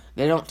know,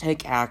 they don't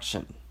take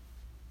action.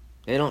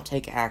 They don't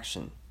take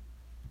action.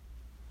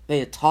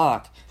 They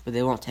talk, but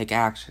they won't take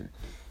action.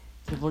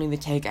 People need to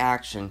take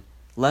action.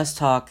 Less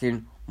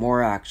talking,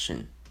 more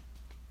action.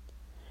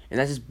 And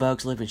that just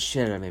bugs living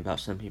shit out of me about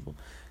some people.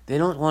 They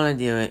don't want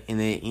to do it,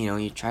 and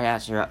you try to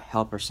ask for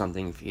help or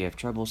something if you have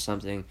trouble with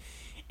something,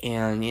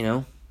 and,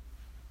 I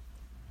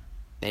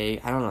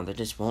don't know, they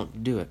just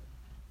won't do it.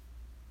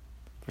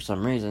 For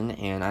some reason,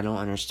 and I don't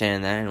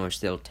understand that, and I wish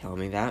they'll tell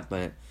me that,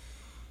 but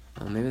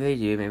maybe they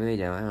do, maybe they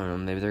don't, I don't know,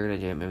 maybe they're gonna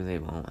do it, maybe they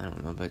won't, I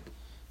don't know, but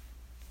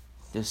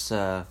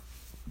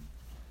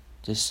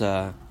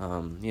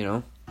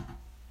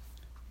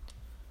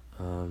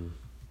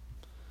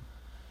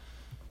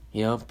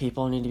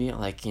people need to be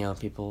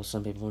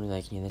some people need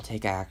to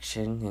take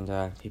action,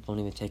 and people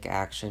need to take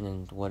action,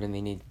 and what do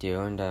they need to do,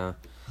 and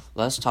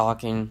less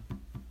talking,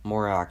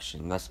 more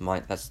action. That's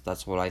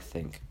what I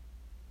think,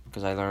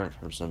 because I learned it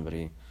from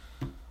somebody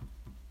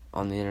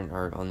on the internet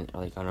or on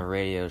a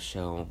radio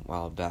show a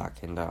while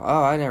back, and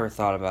I never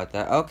thought about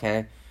that.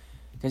 Okay,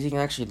 because you can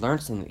actually learn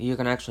something. You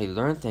can actually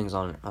learn things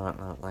on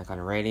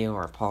a radio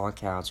or a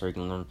podcast, or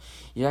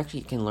you actually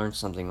can learn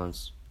something on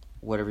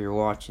whatever you're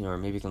watching, or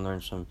maybe you can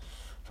learn from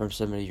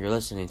somebody you're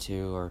listening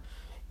to, or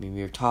maybe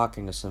you're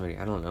talking to somebody.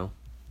 I don't know.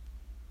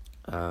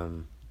 I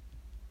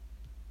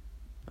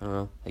don't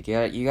know. Like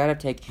you have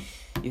to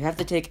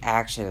take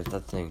action at the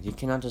thing. You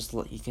cannot just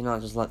let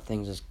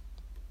things just.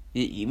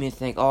 You may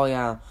think, oh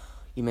yeah,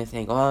 I have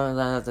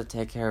to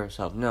take care of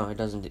myself. No, it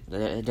doesn't.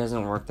 It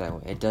doesn't work that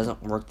way. It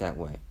doesn't work that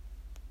way.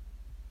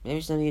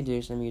 Maybe some of you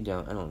do, some of you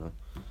don't. I don't know.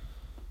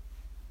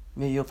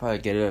 Maybe you'll probably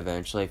get it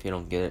eventually if you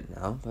don't get it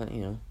now, but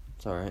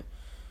it's alright.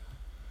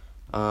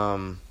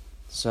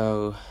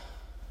 So,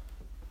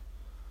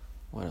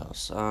 what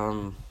else?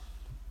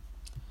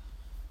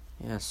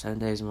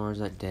 Sunday's more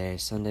that day.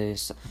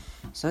 Sunday's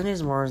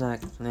more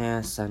like,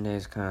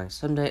 Sunday's kind of,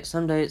 some days,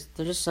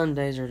 they're just, some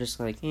days are just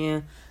like,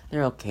 they're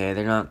okay,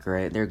 they're not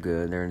great, they're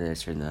good, they're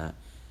this or that.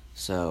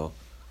 So,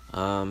 I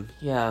don't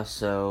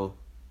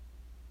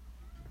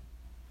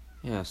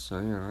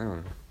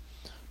know.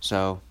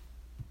 So,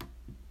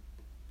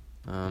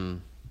 I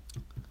don't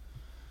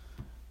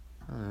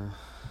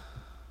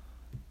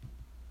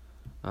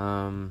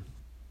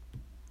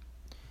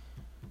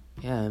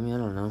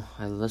know.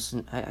 I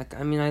listen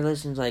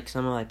to like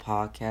some of my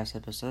podcast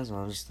episodes, and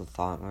I just the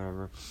thought,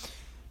 whatever.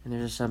 And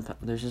there's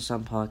just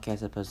some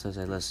podcast episodes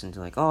I listen to,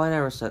 like, I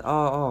never said,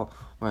 right,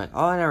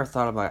 I never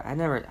thought about it. I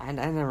never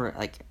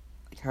like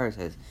her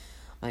says,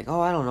 like,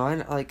 I don't know,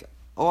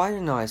 I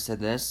didn't know I said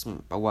this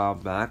a while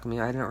back. I mean,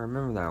 I didn't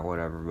remember that,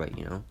 whatever, but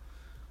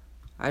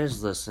I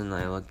just listened,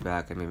 I looked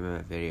back at maybe my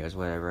videos,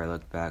 whatever, I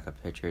looked back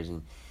at pictures,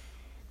 and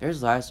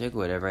there's last week,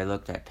 whatever, I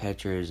looked at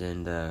pictures,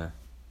 and, on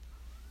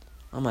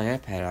my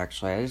iPad,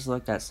 actually, I just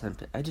looked at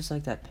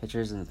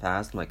pictures in the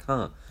past, I'm like,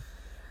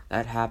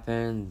 that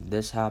happened,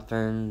 this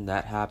happened,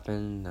 that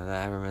happened,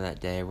 I remember that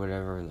day,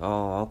 whatever,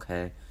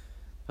 okay,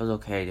 that was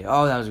okay, that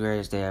was the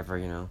greatest day ever, I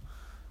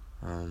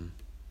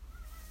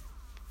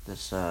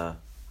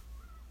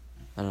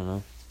don't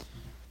know.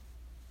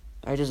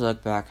 I just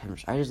look back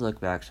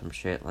some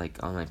shit, like,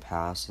 on my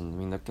past, and, I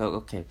mean,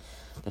 okay,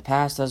 the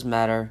past does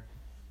matter,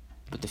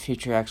 but the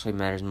future actually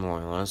matters more,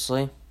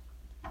 honestly.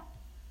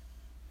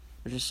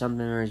 There's just some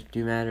memories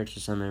do matter,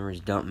 just some memories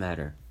don't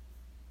matter,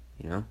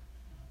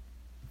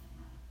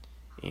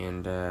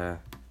 And,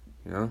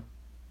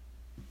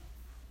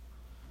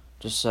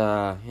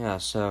 so,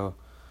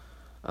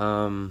 I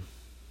don't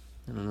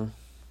know.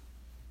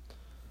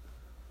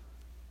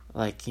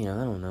 Like, I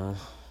don't know.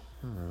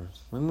 Do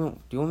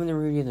you want me to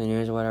read you the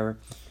news or whatever?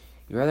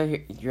 Do you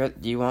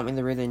want me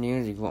to read the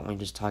news, or do you want me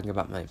just talking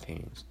about my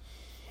opinions?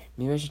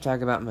 Maybe I should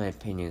talk about my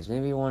opinions.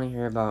 Maybe you want to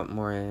hear about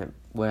more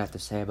what I have to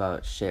say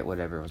about shit,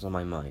 whatever was on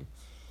my mind.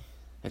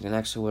 Like, and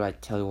actually I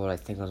tell you what I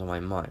think was on my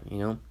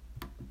mind,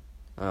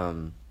 I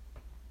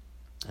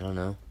don't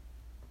know.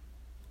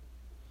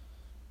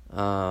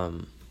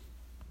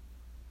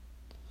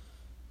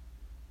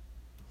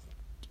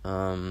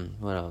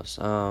 What else?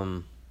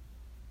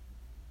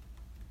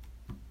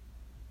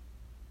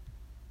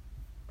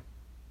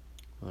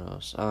 What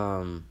else? I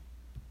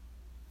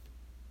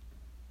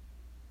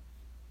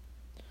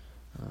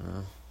don't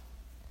know.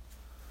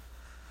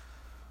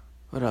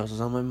 What else is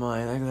on my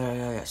mind? I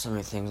got so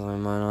many things on my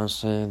mind,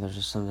 honestly. There's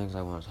just some things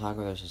I want to talk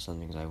about. There's just some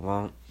things I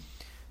won't.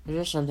 There's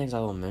just some things I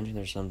will mention.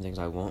 There's some things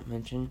I won't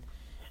mention.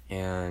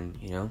 And,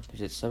 there's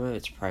just, some of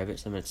it's private,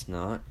 some of it's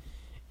not.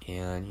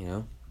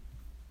 And,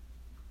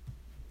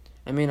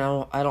 I mean,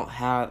 I'm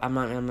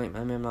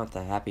not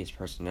the happiest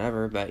person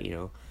ever, but,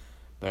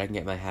 but I can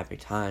get my happy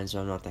times, so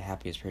I'm not the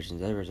happiest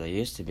person ever as I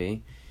used to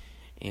be.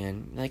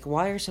 And, like,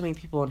 why are so many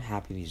people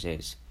unhappy these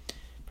days?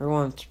 For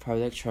one, it's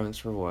probably electronics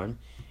for one.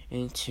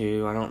 And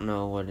two, I don't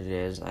know what it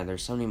is.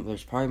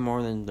 There's probably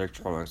more than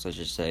electronics, let's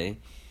just say.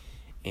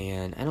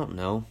 And I don't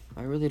know.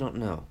 I really don't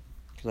know.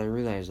 Because I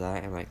realize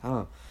that, I'm like,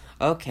 oh,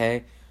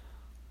 okay.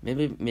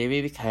 Maybe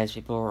because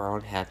people are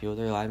unhappy with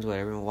their lives,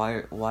 whatever.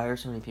 Why are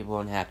so many people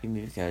unhappy?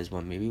 Maybe because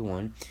maybe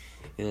one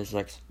is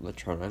like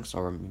electronics,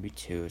 or maybe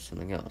two is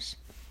something else.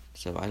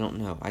 So I don't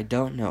know. I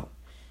don't know,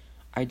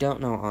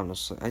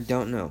 honestly. I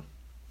don't know.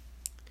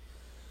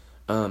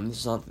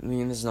 This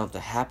is not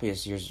the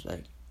happiest years of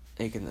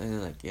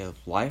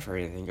life or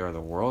anything, or the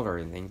world or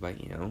anything, but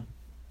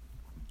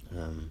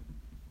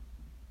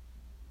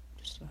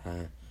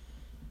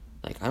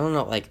I don't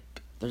know, like,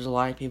 there's a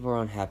lot of people who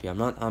are unhappy.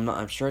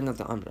 I'm sure I'm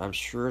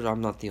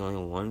not the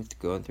only one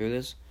going through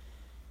this.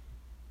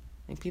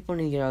 Like, people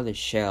need to get out of their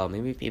shell.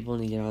 Maybe people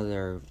need to get out of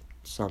their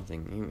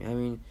something. I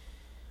mean,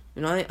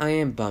 I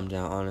am bummed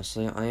out,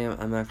 honestly.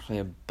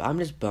 I'm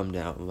just bummed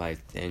out by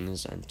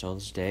things until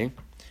this day.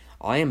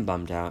 I am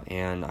bummed out,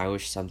 and I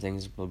wish some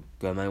things would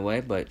go my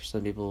way, but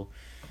some people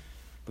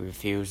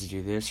refuse to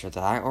do this or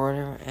that or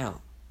whatever. Ow.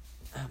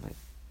 Oh my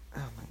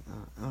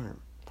god.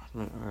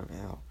 My arm,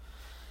 ow.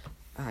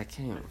 I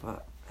can't even,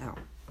 ow.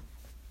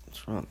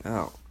 What's wrong?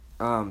 Ow.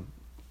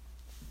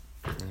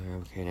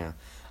 Okay now.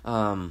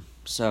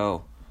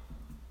 So,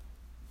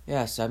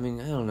 yes, I mean,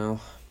 I don't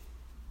know.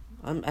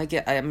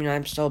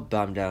 I'm still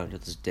bummed out to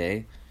this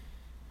day.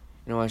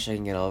 I wish I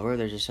can get over.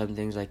 There's just some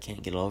things I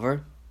can't get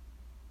over.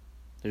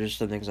 There's just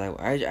some things I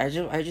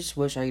just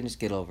wish I can just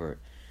get over it.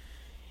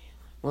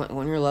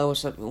 When you're in love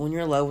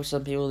with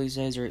some people these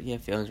days, or you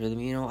have feelings for them,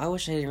 I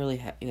wish I didn't really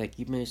have, like,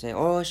 you may say,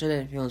 oh, I wish I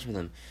didn't have feelings for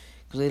them,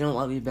 because they don't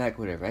love me back,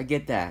 whatever. I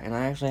get that, and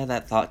I actually had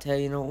that thought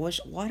today,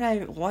 why do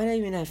I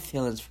even have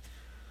feelings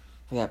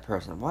for that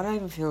person? Why do I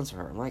have feelings for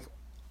her? I'm like,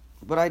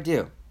 but I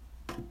do.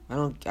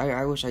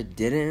 I wish I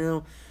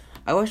didn't,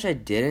 I wish I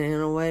didn't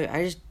in a way,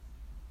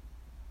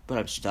 but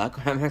I'm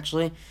stuck, I'm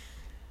actually,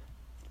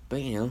 but,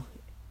 I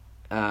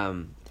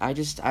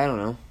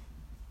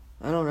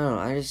don't know,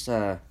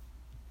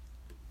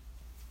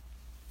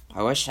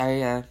 I wish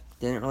I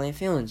didn't really have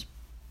feelings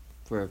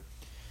for,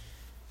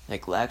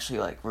 like, actually,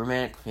 like,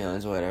 romantic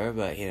feelings or whatever,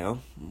 but,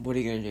 what are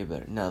you gonna do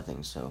about it?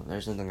 Nothing, so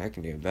there's nothing I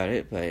can do about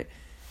it, but,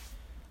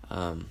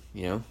 I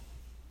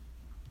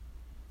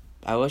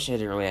wish I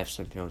didn't really have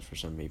some feelings for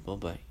some people,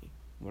 but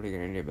what are you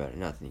gonna do about it?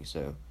 Nothing,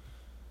 so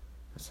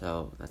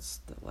that's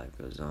the life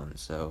goes on,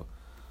 so,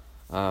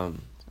 I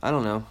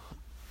don't know,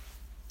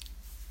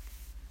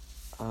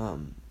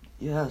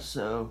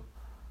 so,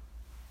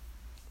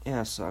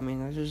 I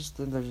mean, there's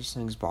just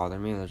things bother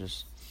me, I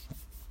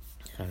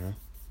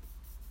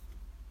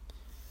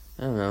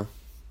don't know.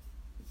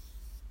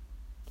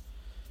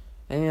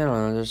 I mean, I don't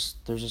know, there's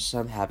just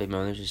some happy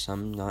moments, there's just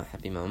some not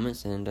happy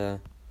moments, and,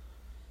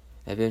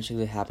 eventually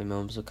the happy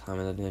moments will come,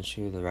 and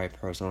eventually the right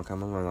person will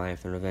come in my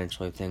life, and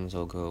eventually things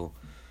will go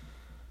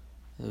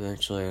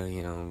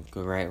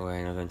right way,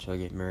 and eventually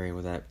get married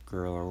with that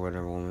girl or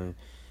whatever woman,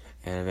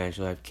 and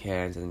eventually have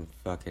kids, and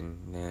fucking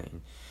that,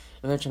 and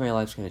eventually my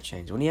life's gonna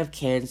change. When you have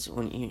kids,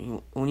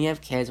 whatever,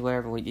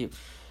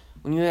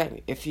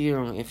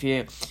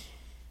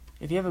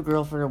 if you have a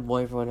girlfriend or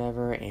boyfriend,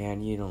 whatever,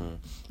 and you don't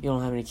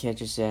have any kids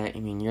just yet,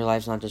 your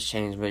life's not just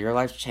changed, but your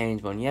life's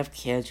changed. But when you have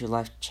kids, your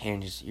life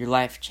changes.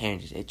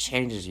 It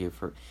changes you.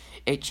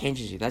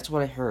 That's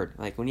what I heard.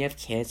 Like, when you have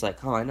kids,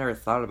 like, oh, I never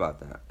thought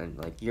about that. And,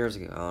 like, years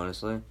ago,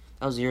 honestly.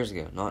 That was years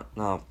ago. Not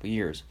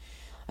years.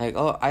 Like,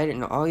 oh, I didn't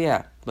know. Oh,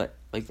 yeah. But,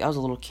 like, I was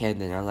a little kid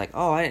then. I was like,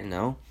 oh, I didn't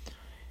know.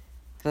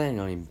 Because I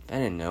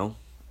didn't know.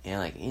 And,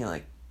 like,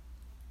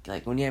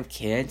 when you have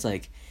kids,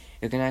 like,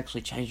 it can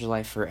actually change your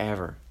life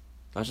forever.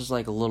 Not just,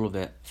 like, a little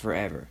bit,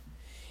 forever.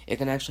 It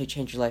can actually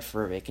change your life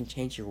forever. It can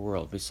change your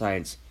world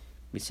besides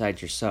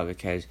yourself,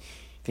 because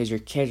your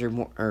kids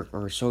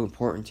are so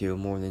important to you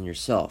more than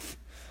yourself.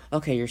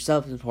 Okay,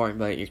 yourself is important,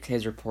 but your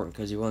kids are important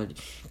because you want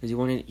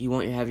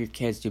to have your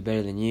kids do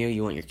better than you.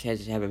 You want your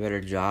kids to have a better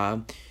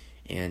job,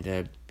 and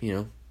of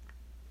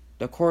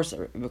course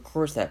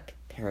that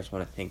parents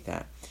want to think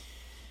that.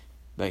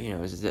 But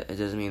it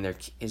doesn't mean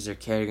is their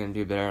kid going to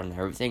do better on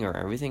everything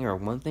or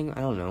one thing.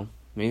 I don't know.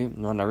 Maybe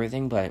not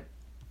everything, but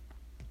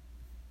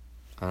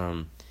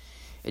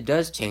it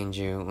does change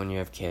you when you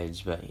have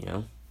kids. But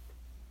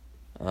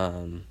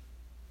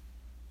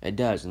it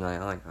does, and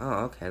I'm like,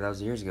 oh, okay, that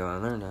was years ago. I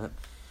learned that.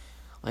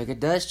 Like, it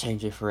does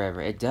change you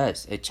forever. It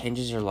does. It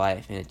changes your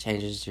life, and it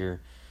changes your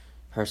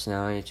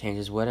personality. It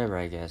changes whatever,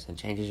 I guess. It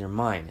changes your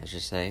mind, I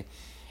should say.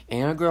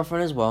 And a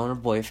girlfriend as well, and a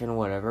boyfriend, or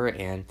whatever.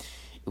 And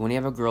when you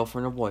have a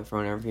girlfriend or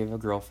boyfriend, or if you have a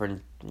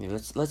girlfriend,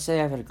 let's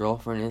say I had a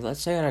girlfriend.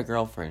 Let's say I had a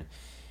girlfriend.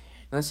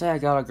 Let's say I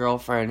got a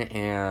girlfriend,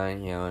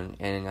 and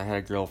and I had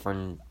a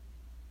girlfriend,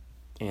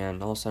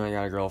 and all of a sudden I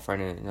got a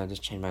girlfriend, and I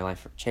just changed my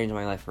life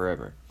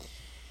forever.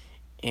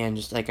 And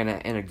just like in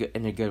a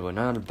good way,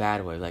 not in a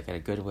bad way, like in a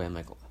good way. I'm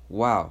like,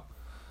 wow.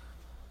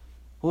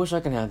 I wish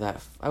I could have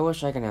that. I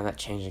wish I could have that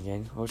change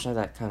again. I wish I had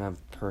that kind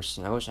of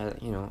person. I wish I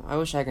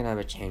could have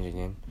it change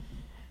again.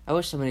 I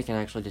wish somebody can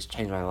actually just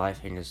change my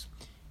life and just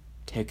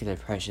take the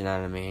depression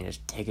out of me and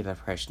just take the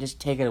depression, just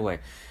take it away.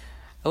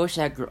 I wish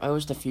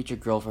the future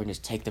girlfriend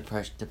just take the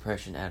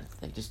depression out of the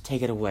thing. Just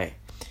take it away.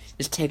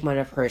 Just take my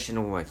depression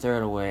away, throw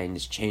it away, and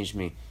just change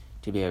me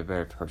to be a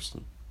better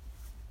person.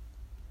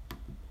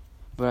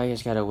 But I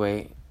just gotta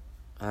wait.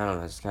 I don't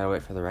know. I just gotta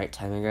wait for the right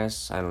time, I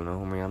guess. I don't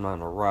know. I mean, I'm not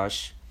in a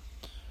rush.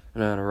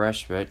 I'm not in a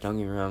rush for it. Don't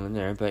get me wrong in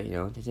there, but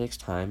it takes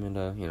time, and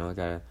I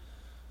gotta,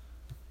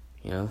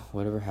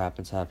 whatever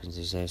happens,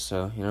 these days.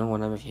 So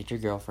when I'm a future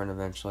girlfriend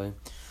eventually,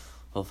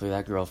 hopefully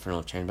that girlfriend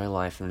will change my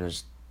life and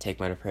just take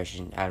my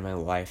depression out of my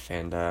life,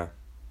 and I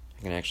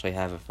can actually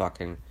have a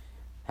fucking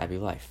happy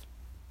life.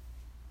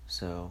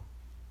 So,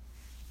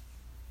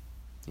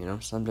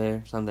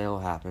 someday it'll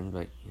happen,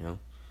 but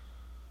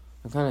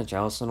I'm kind of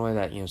jealous in a way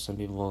that some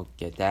people will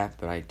get that,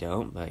 but I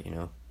don't. But I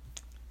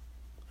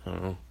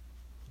don't know.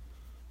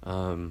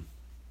 I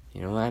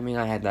mean,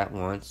 I had that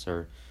once,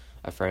 or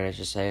a friend, I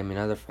should say. I mean,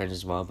 other friends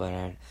as well, but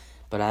I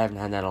haven't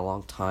had that in a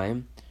long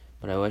time.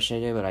 But I wish I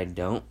did, but I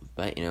don't.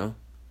 But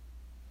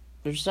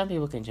there's some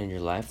people can change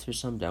your life, there's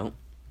some don't.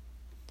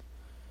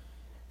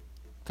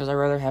 Because I'd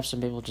rather have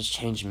some people just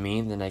change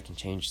me than I can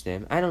change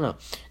them. I don't know.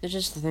 There's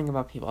just the thing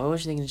about people. I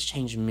wish they can just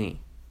change me.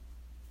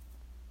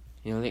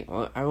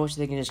 I wish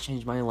they can just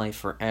change my life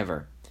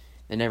forever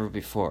than ever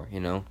before.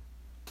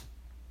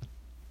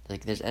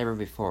 Like there's ever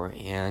before,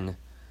 and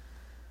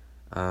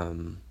I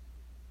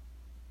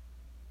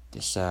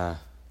wish that,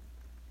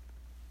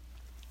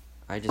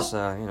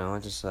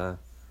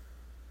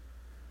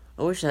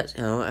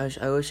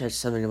 I wish I had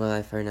somebody in my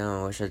life right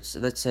now.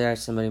 Let's say I had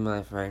somebody in my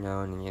life right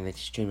now, and they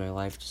just changed my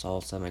life just all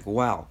of a sudden. Like,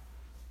 wow.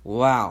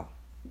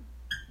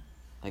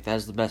 Like,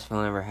 that's the best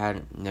feeling I ever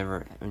had,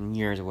 never, in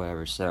years or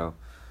whatever, so,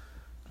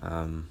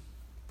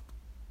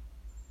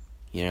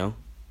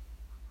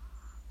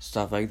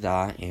 stuff like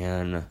that,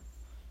 and,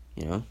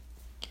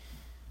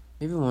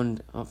 maybe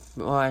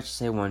I should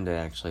say one day,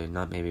 actually,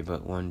 not maybe,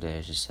 but one day,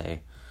 I should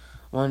say.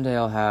 One day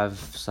I'll have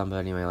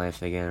somebody in my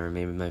life again, or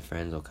maybe my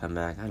friends will come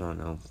back. I don't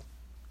know.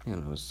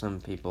 Some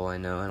people I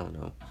know. I don't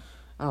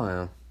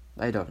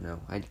know.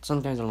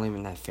 Sometimes I don't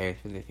even have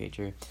faith for the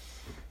future.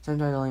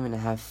 Sometimes I don't even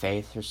have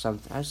faith or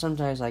something. I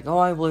sometimes I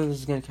believe this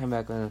is going to come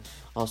back, and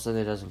all of a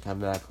sudden it doesn't come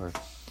back, or,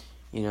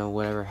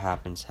 whatever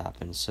happens.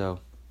 So,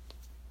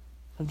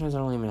 sometimes I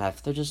don't even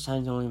have, there's just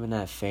times I don't even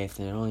have faith,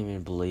 and I don't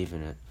even believe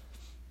in it.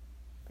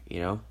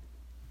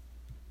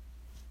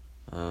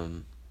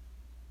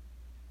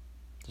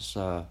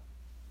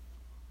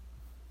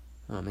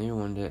 Maybe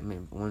one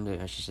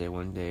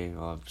day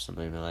I'll have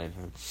somebody in my life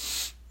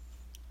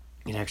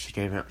and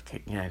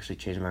actually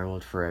change my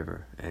world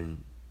forever,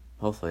 and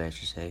hopefully I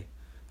should say,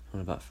 I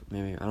don't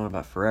know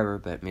about forever,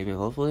 but maybe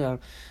hopefully I'd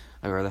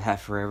rather have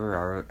forever,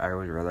 or I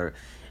would rather,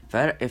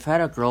 if I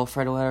had a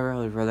girlfriend or whatever, I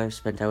would rather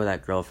spend time with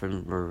that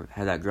girlfriend, or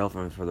have that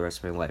girlfriend for the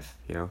rest of my life,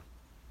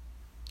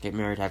 get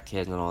married, have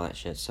kids, and all that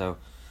shit, so,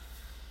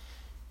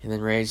 and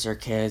then raise their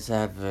kids,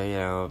 have,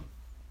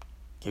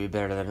 be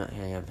better than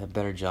have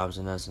better jobs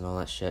than us and all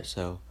that shit.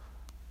 So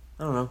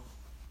I don't know.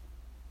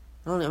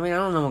 I don't know what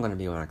I'm gonna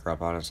be when I grow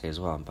up, honestly, as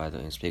well. By the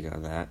way, speaking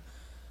of that,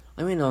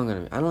 let me know I'm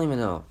gonna be. I don't even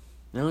know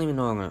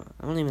I'm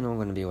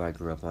gonna be when I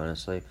grew up,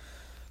 honestly,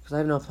 because I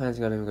have no plans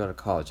to even go to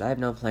college. I have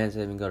no plans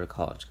to even go to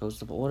college. What is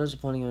the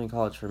point of going to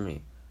college for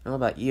me? I don't know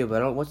about you,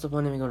 but what's the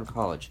point of even going to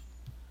college?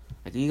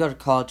 Like, you go to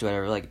college or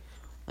whatever, like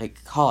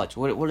college.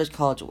 What is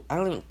college? What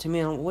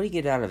do you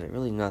get out of it?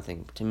 Really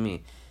nothing to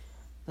me.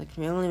 Like, I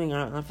feel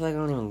like I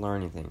don't even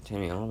learn anything, to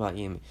me. I don't know about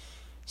you.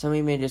 Some of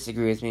you may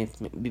disagree with me.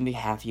 Maybe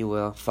half you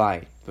will.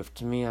 Fine. But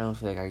to me, I don't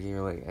feel like I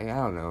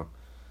don't know.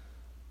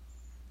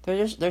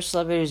 There's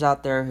celebrities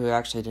out there who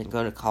actually didn't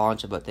go to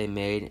college, but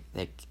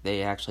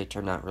they actually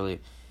turned out really,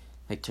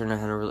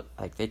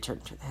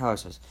 how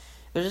is this?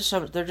 There's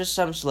just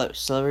some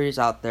celebrities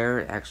out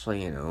there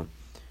actually,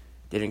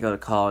 didn't go to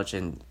college,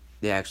 and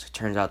they actually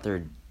turns out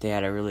they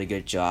had a really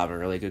good job, a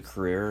really good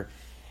career,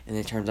 and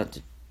it turns out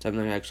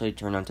something actually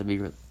turned out to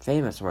be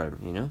famous or whatever,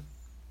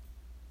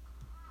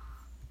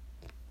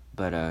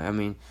 But,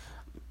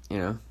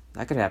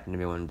 that could happen to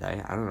me one day.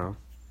 I don't know.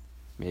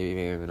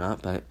 Maybe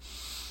not, but,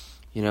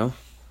 yeah,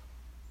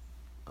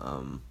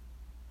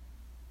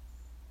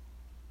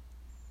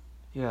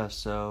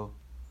 so,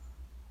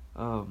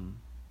 I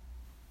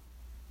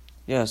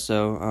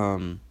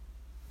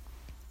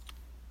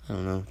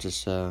don't know,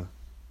 just, I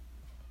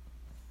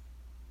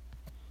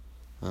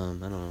don't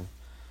know.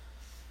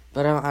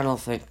 But I don't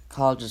think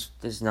college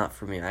is not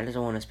for me. I just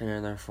don't want to spend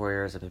another 4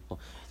 years with people.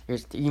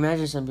 You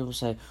imagine some people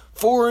say,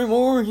 4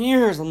 more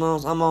years. I'm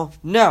all,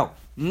 no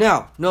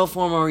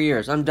 4 more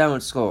years. I'm done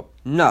with school.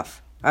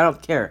 Enough. I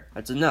don't care.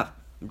 That's enough.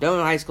 I'm done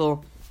with high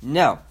school.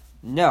 No.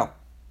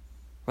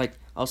 Like,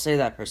 I'll say to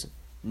that person,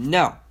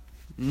 no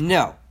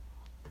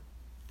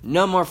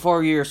more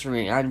 4 years for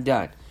me. I'm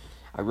done.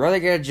 I'd rather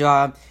get a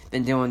job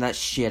than doing that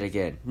shit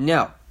again.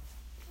 No,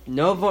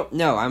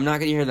 I'm not going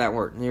to hear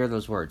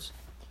those words.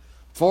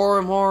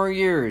 4 more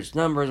years,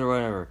 numbers or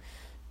whatever.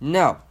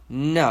 No.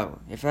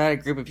 If I had a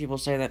group of people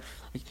say that,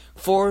 like,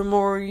 4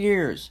 more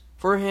years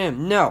for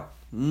him. No.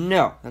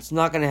 That's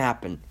not gonna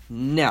happen.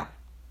 No.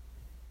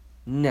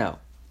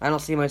 I don't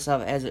see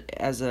myself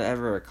as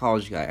ever a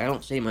college guy. I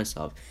don't see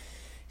myself.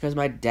 Because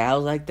my dad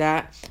was like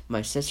that,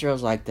 my sister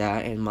was like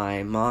that, and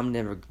my mom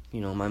never,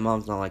 my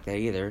mom's not like that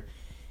either.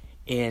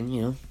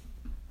 And,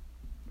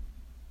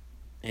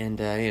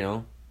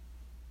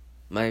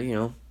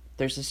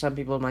 there's just some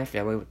people in my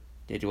family,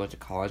 they do went to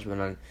college, but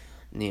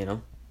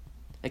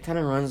it kind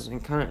of runs,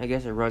 I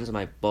guess it runs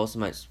on both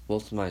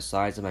of my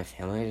sides of my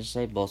family, I just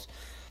say, both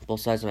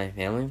sides of my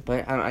family,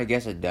 but I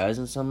guess it does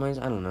in some ways,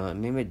 I don't know,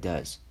 maybe it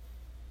does.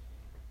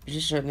 There's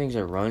just certain things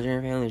that runs in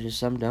your family, there's just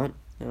some don't,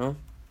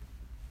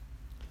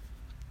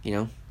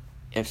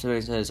 if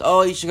somebody says,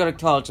 oh, you should go to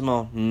college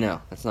tomorrow,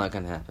 no, that's not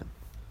going to happen.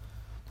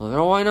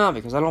 Well, why not?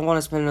 Because I don't want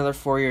to spend another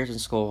 4 years in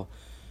school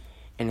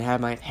and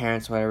have my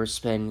parents, whatever,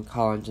 spend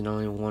college and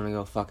only want to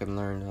go fucking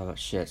learn about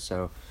shit.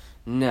 So,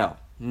 no,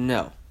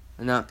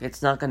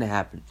 it's not going to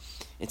happen.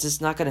 It's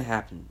just not going to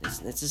happen.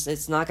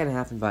 It's not going to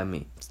happen by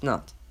me. It's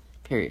not.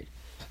 Period.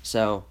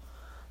 So,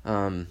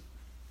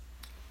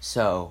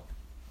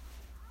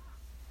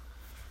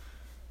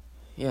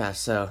 yeah,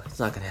 so it's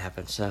not going to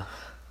happen. So,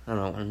 I don't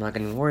know, I'm not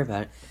going to worry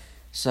about it.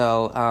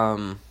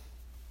 So,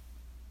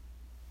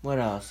 what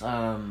else?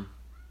 I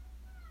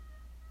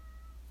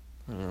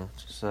don't know,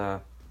 just,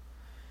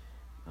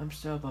 I'm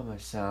still by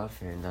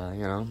myself, and,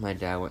 my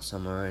dad went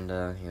somewhere, and,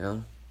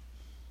 he'll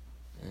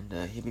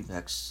be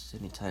back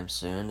anytime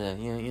soon, I've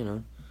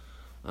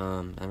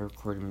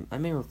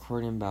been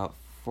recording about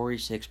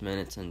 46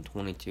 minutes and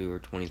 22 or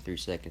 23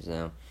 seconds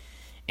now,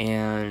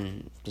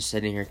 and just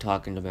sitting here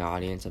talking to my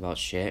audience about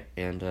shit,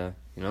 and,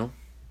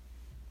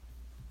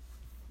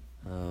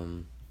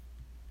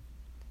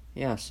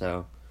 yeah,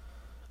 so,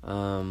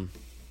 I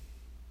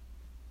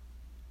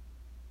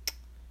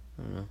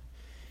don't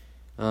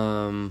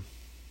know.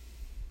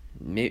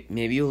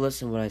 Maybe you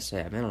listen to what I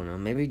say. I don't know.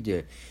 Maybe you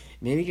do.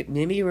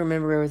 Maybe you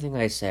remember everything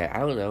I say. I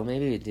don't know.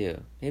 Maybe you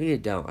do. Maybe you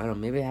don't. I don't know.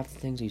 Maybe half the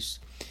things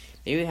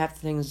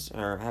half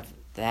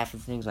the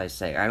things I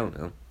say. I don't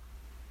know.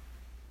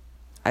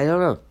 I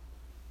don't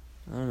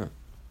know.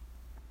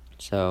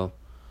 So,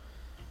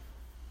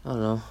 I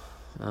don't know.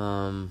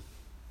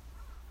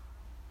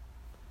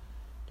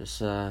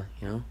 Just,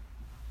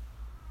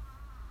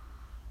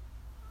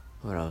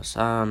 what else?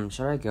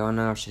 Should I go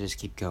now or should I just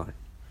keep going?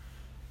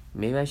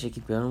 Maybe I should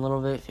keep going a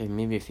little bit, or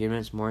maybe a few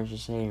minutes more, I should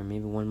say, or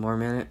maybe one more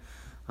minute.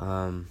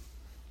 I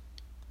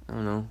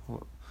don't know.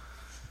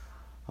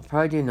 I'll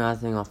probably do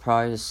nothing. I'll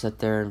probably just sit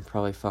there and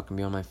probably fucking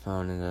be on my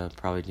phone and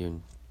probably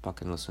do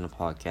fucking listen to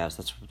podcasts.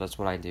 That's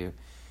what I do.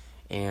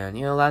 And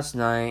last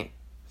night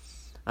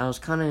I was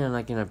kind of in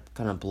a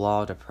kind of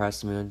blah,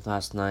 depressed mood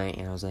last night,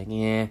 and I was like,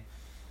 yeah,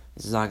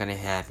 this is not gonna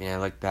happen. And I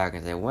look back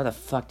and say, why the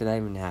fuck did that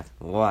even happen?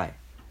 Why?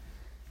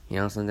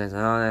 Sometimes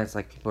that's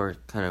like people are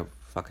kind of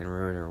fucking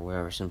rude or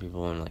whatever. Some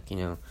people are like,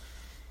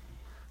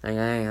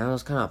 I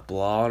was kind of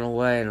blawing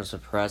away and I was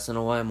depressed in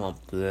a way. I'm all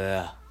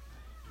bleh.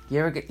 You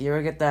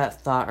ever get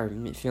that thought or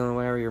feeling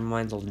whatever, your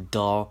mind's all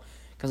dull?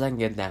 Because I can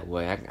get that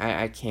way.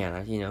 I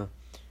can.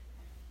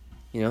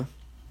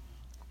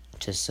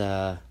 Just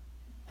I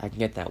can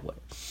get that way.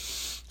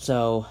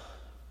 So,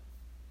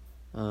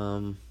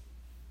 I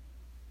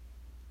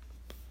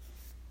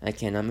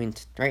can. I mean,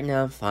 right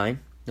now I'm fine.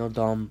 No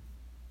dull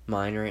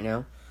mind right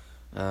now.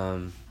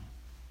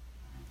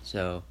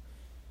 So,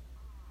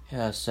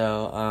 yeah,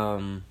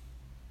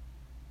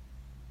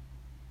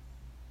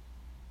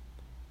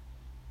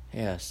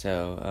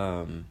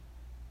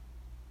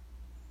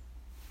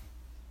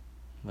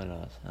 what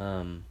else?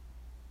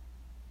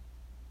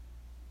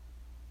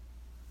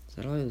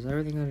 Is that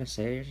everything I gotta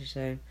say, I should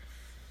say?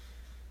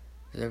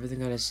 Is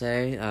everything I gotta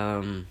say?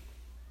 I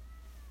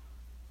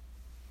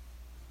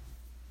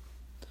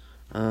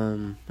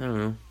don't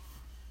know.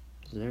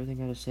 Is that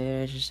everything I gotta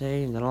say, I should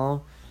say? Is that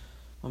all?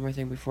 One more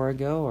thing before I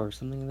go, or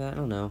something like that? I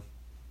don't know.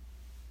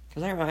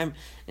 Cause I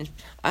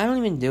don't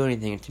even do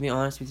anything. To be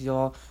honest with you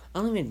all, I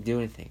don't even do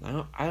anything.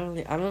 I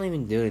don't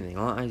even do anything.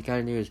 All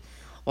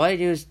I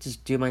do is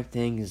just do my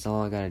thing. Is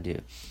all I gotta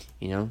do.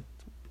 I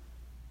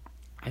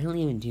don't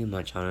even do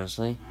much,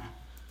 honestly.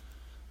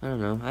 I don't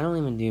know. I don't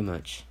even do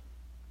much.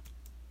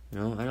 I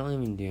don't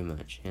even do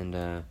much. And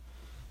I'm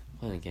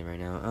playing a game right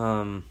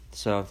now.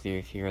 So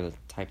if you're the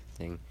type of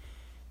thing,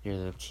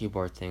 you're the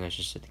keyboard thing. I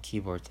should say the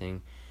keyboard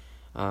thing.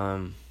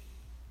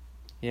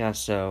 Yeah.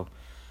 So.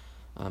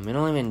 I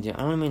don't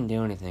even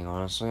do anything,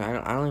 honestly. I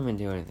don't even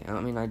do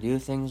anything. I do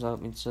things,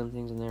 some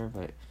things in there,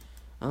 but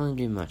I don't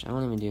even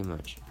do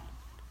much.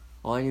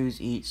 All I do is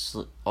eat,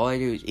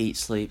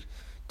 sleep,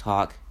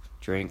 talk,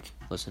 drink,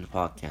 listen to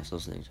podcasts,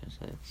 those things I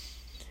say.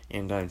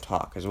 And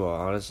talk as well,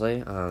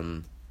 honestly.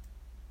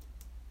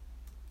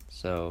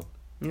 So,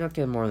 you're not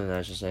getting more than that,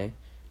 I should say.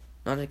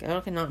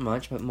 Not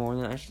much, but more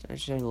than that, I should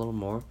say a little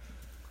more.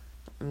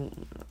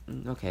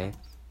 Okay.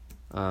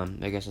 I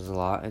guess it's a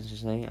lot, I should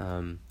say.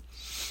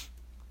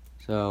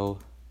 So,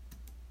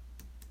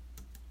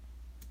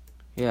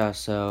 yeah,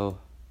 so,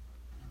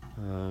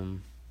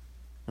 I'm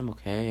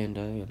okay,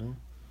 and,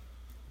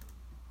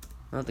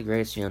 not the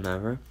greatest feeling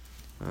ever.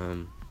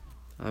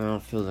 I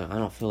don't feel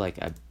like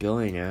a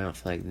billionaire. I don't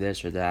feel like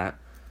this or that.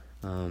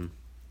 I don't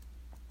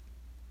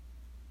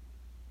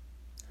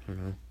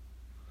know.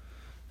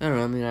 I don't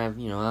know. I mean, I have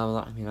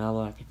a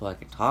lot of people I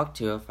can talk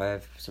to if I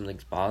have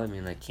something's bothering me,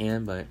 and I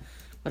can, but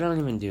I don't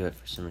even do it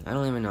for some reason. I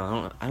don't even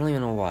know. I don't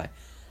even know why.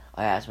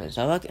 I ask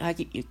myself,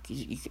 you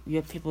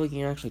have people you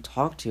can actually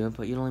talk to,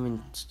 but you don't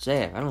even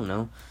say it. I don't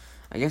know.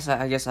 I don't know.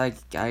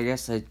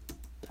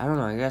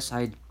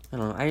 I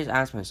don't know. I just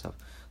ask myself,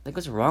 like,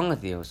 what's wrong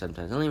with you?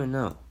 Sometimes I don't even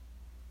know.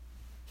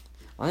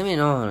 I don't even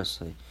know,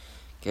 honestly.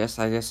 I guess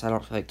I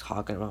don't feel like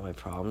talking about my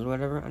problems or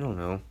whatever. I don't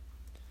know.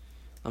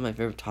 Not my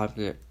favorite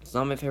topic. It's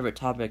not my favorite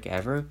topic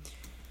ever.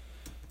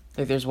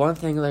 Like, there's one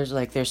thing.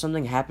 There's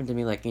something happened to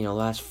me. Like,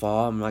 last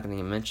fall. I'm not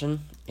gonna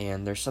mention.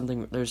 And there's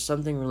something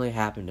really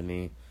happened to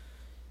me.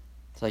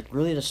 It's like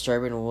really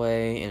disturbing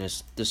way, and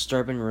it's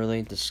disturbing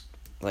really,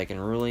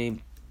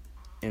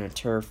 in a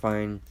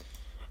terrifying,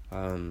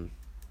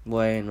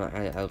 way. And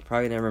I'll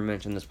probably never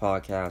mention this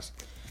podcast.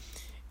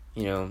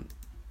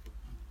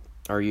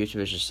 Or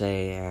YouTube, I should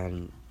say,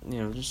 and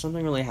just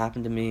something really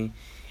happened to me,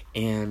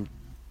 and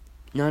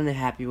not in a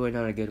happy way,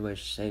 not a good way, I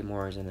should say,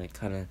 more as in a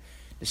kind of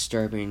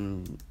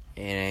disturbing,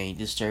 I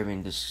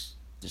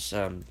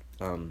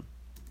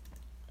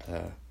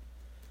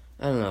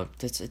don't know.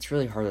 It's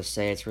really hard to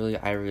say.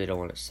 I really don't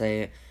want to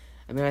say it.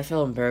 I mean, I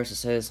feel embarrassed to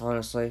say this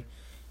honestly,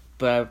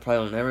 but I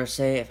probably will never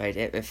say it.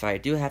 If I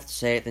do have to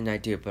say it, then I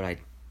do. But I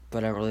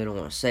really don't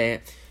want to say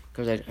it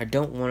because I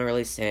don't want to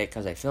really say it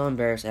because I feel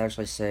embarrassed to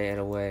actually say it in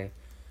a way.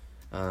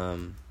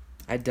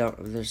 I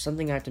don't. There's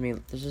something happened to me.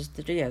 There's just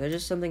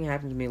something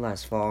happened to me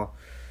last fall,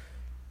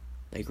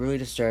 like really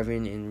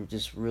disturbing and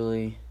just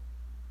really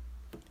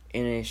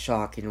in a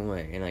shocking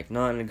way, and like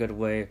not in a good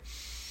way,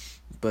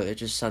 but it's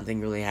just something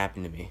really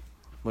happened to me,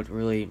 what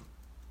really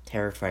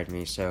terrified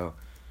me. So,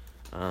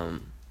 I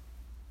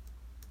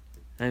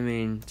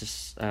mean,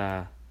 just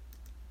I'll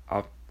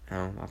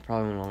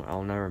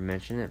never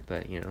mention it,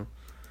 but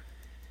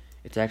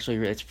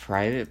it's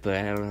private, but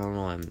I don't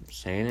know why I'm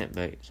saying it,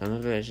 but some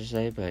of it I should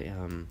say, but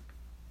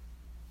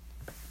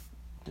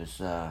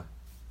just I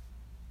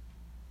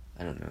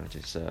don't know,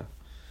 just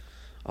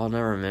I'll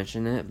never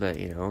mention it, but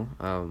I don't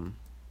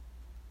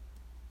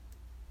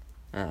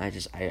know,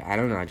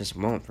 I just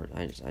won't.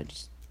 I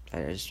just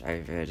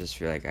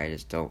feel like I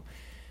just don't.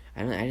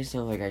 I just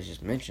don't like I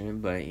just mentioned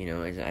it, but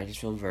I just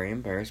feel very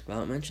embarrassed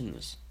about mentioning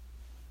this.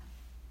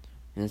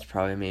 And it's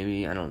probably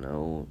maybe I don't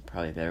know,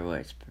 probably a better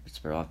way. It's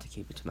better off to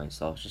keep it to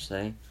myself, just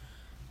say.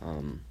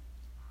 I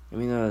mean,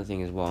 the other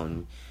thing is, well,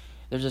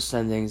 there's just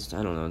some things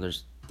I don't know.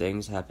 There's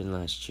things happened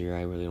last year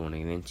I really want to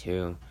get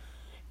into,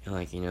 and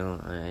I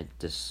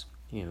just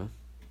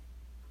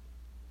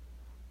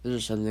there's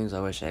just some things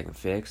I wish I could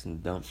fix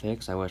and don't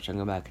fix. I wish I could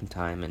go back in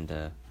time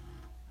and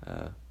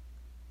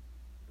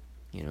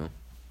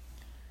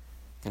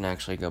can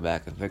actually go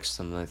back and fix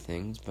some of the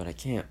things, but I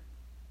can't.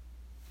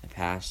 The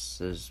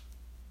past is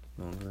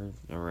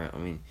around. I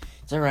mean,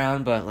 it's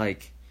around, but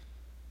like,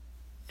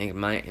 it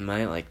might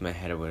like my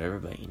head or whatever.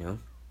 But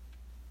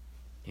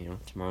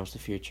tomorrow's the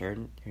future.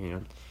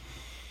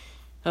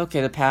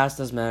 Okay, the past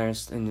does matter,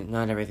 and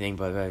not everything,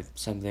 but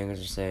some things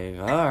just say,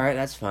 all right,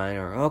 that's fine,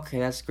 or okay,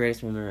 that's the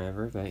greatest memory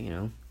ever. But I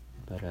don't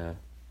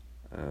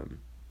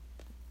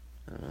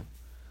know.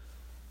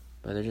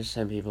 But there's just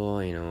some people,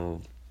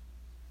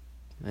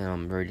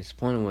 I'm very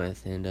disappointed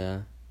with,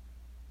 and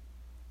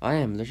I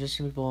am. There's just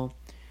some people.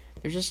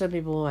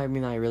 I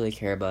mean, I really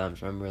care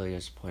about. I'm really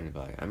disappointed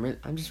by.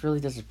 I'm just really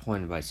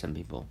disappointed by some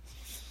people.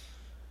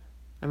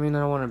 I mean,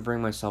 I don't want to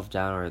bring myself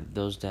down or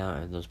those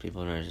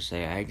people, and I just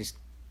say I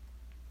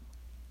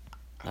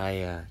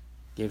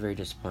get very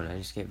disappointed. I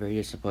just get very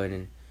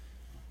disappointed,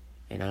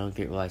 and I don't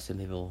get why some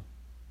people.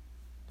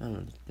 I don't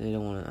know. They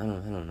don't want to. I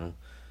don't know.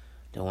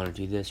 Don't want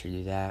to do this or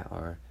do that,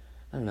 or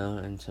I don't know.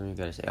 And some of you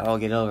gotta say, "Oh,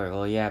 get over it."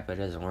 Well, yeah, but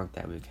it doesn't work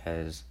that way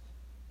because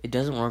it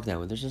doesn't work that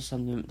way. There's just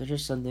some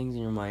things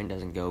in your mind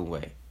doesn't go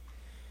away.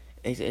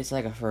 It's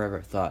like a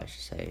forever thought, I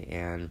should say,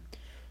 and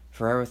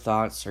forever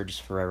thoughts are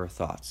just forever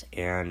thoughts,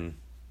 and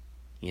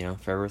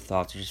forever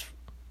thoughts are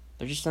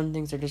they're just some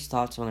things. They're just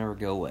thoughts will never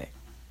go away,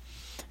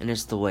 and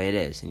it's the way it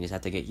is, and you just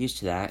have to get used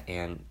to that.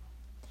 And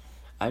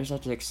I just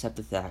have to accept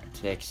the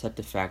fact.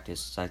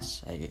 It's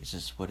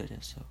just what it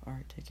is. So, all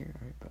right, take care.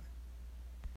 All right, bye.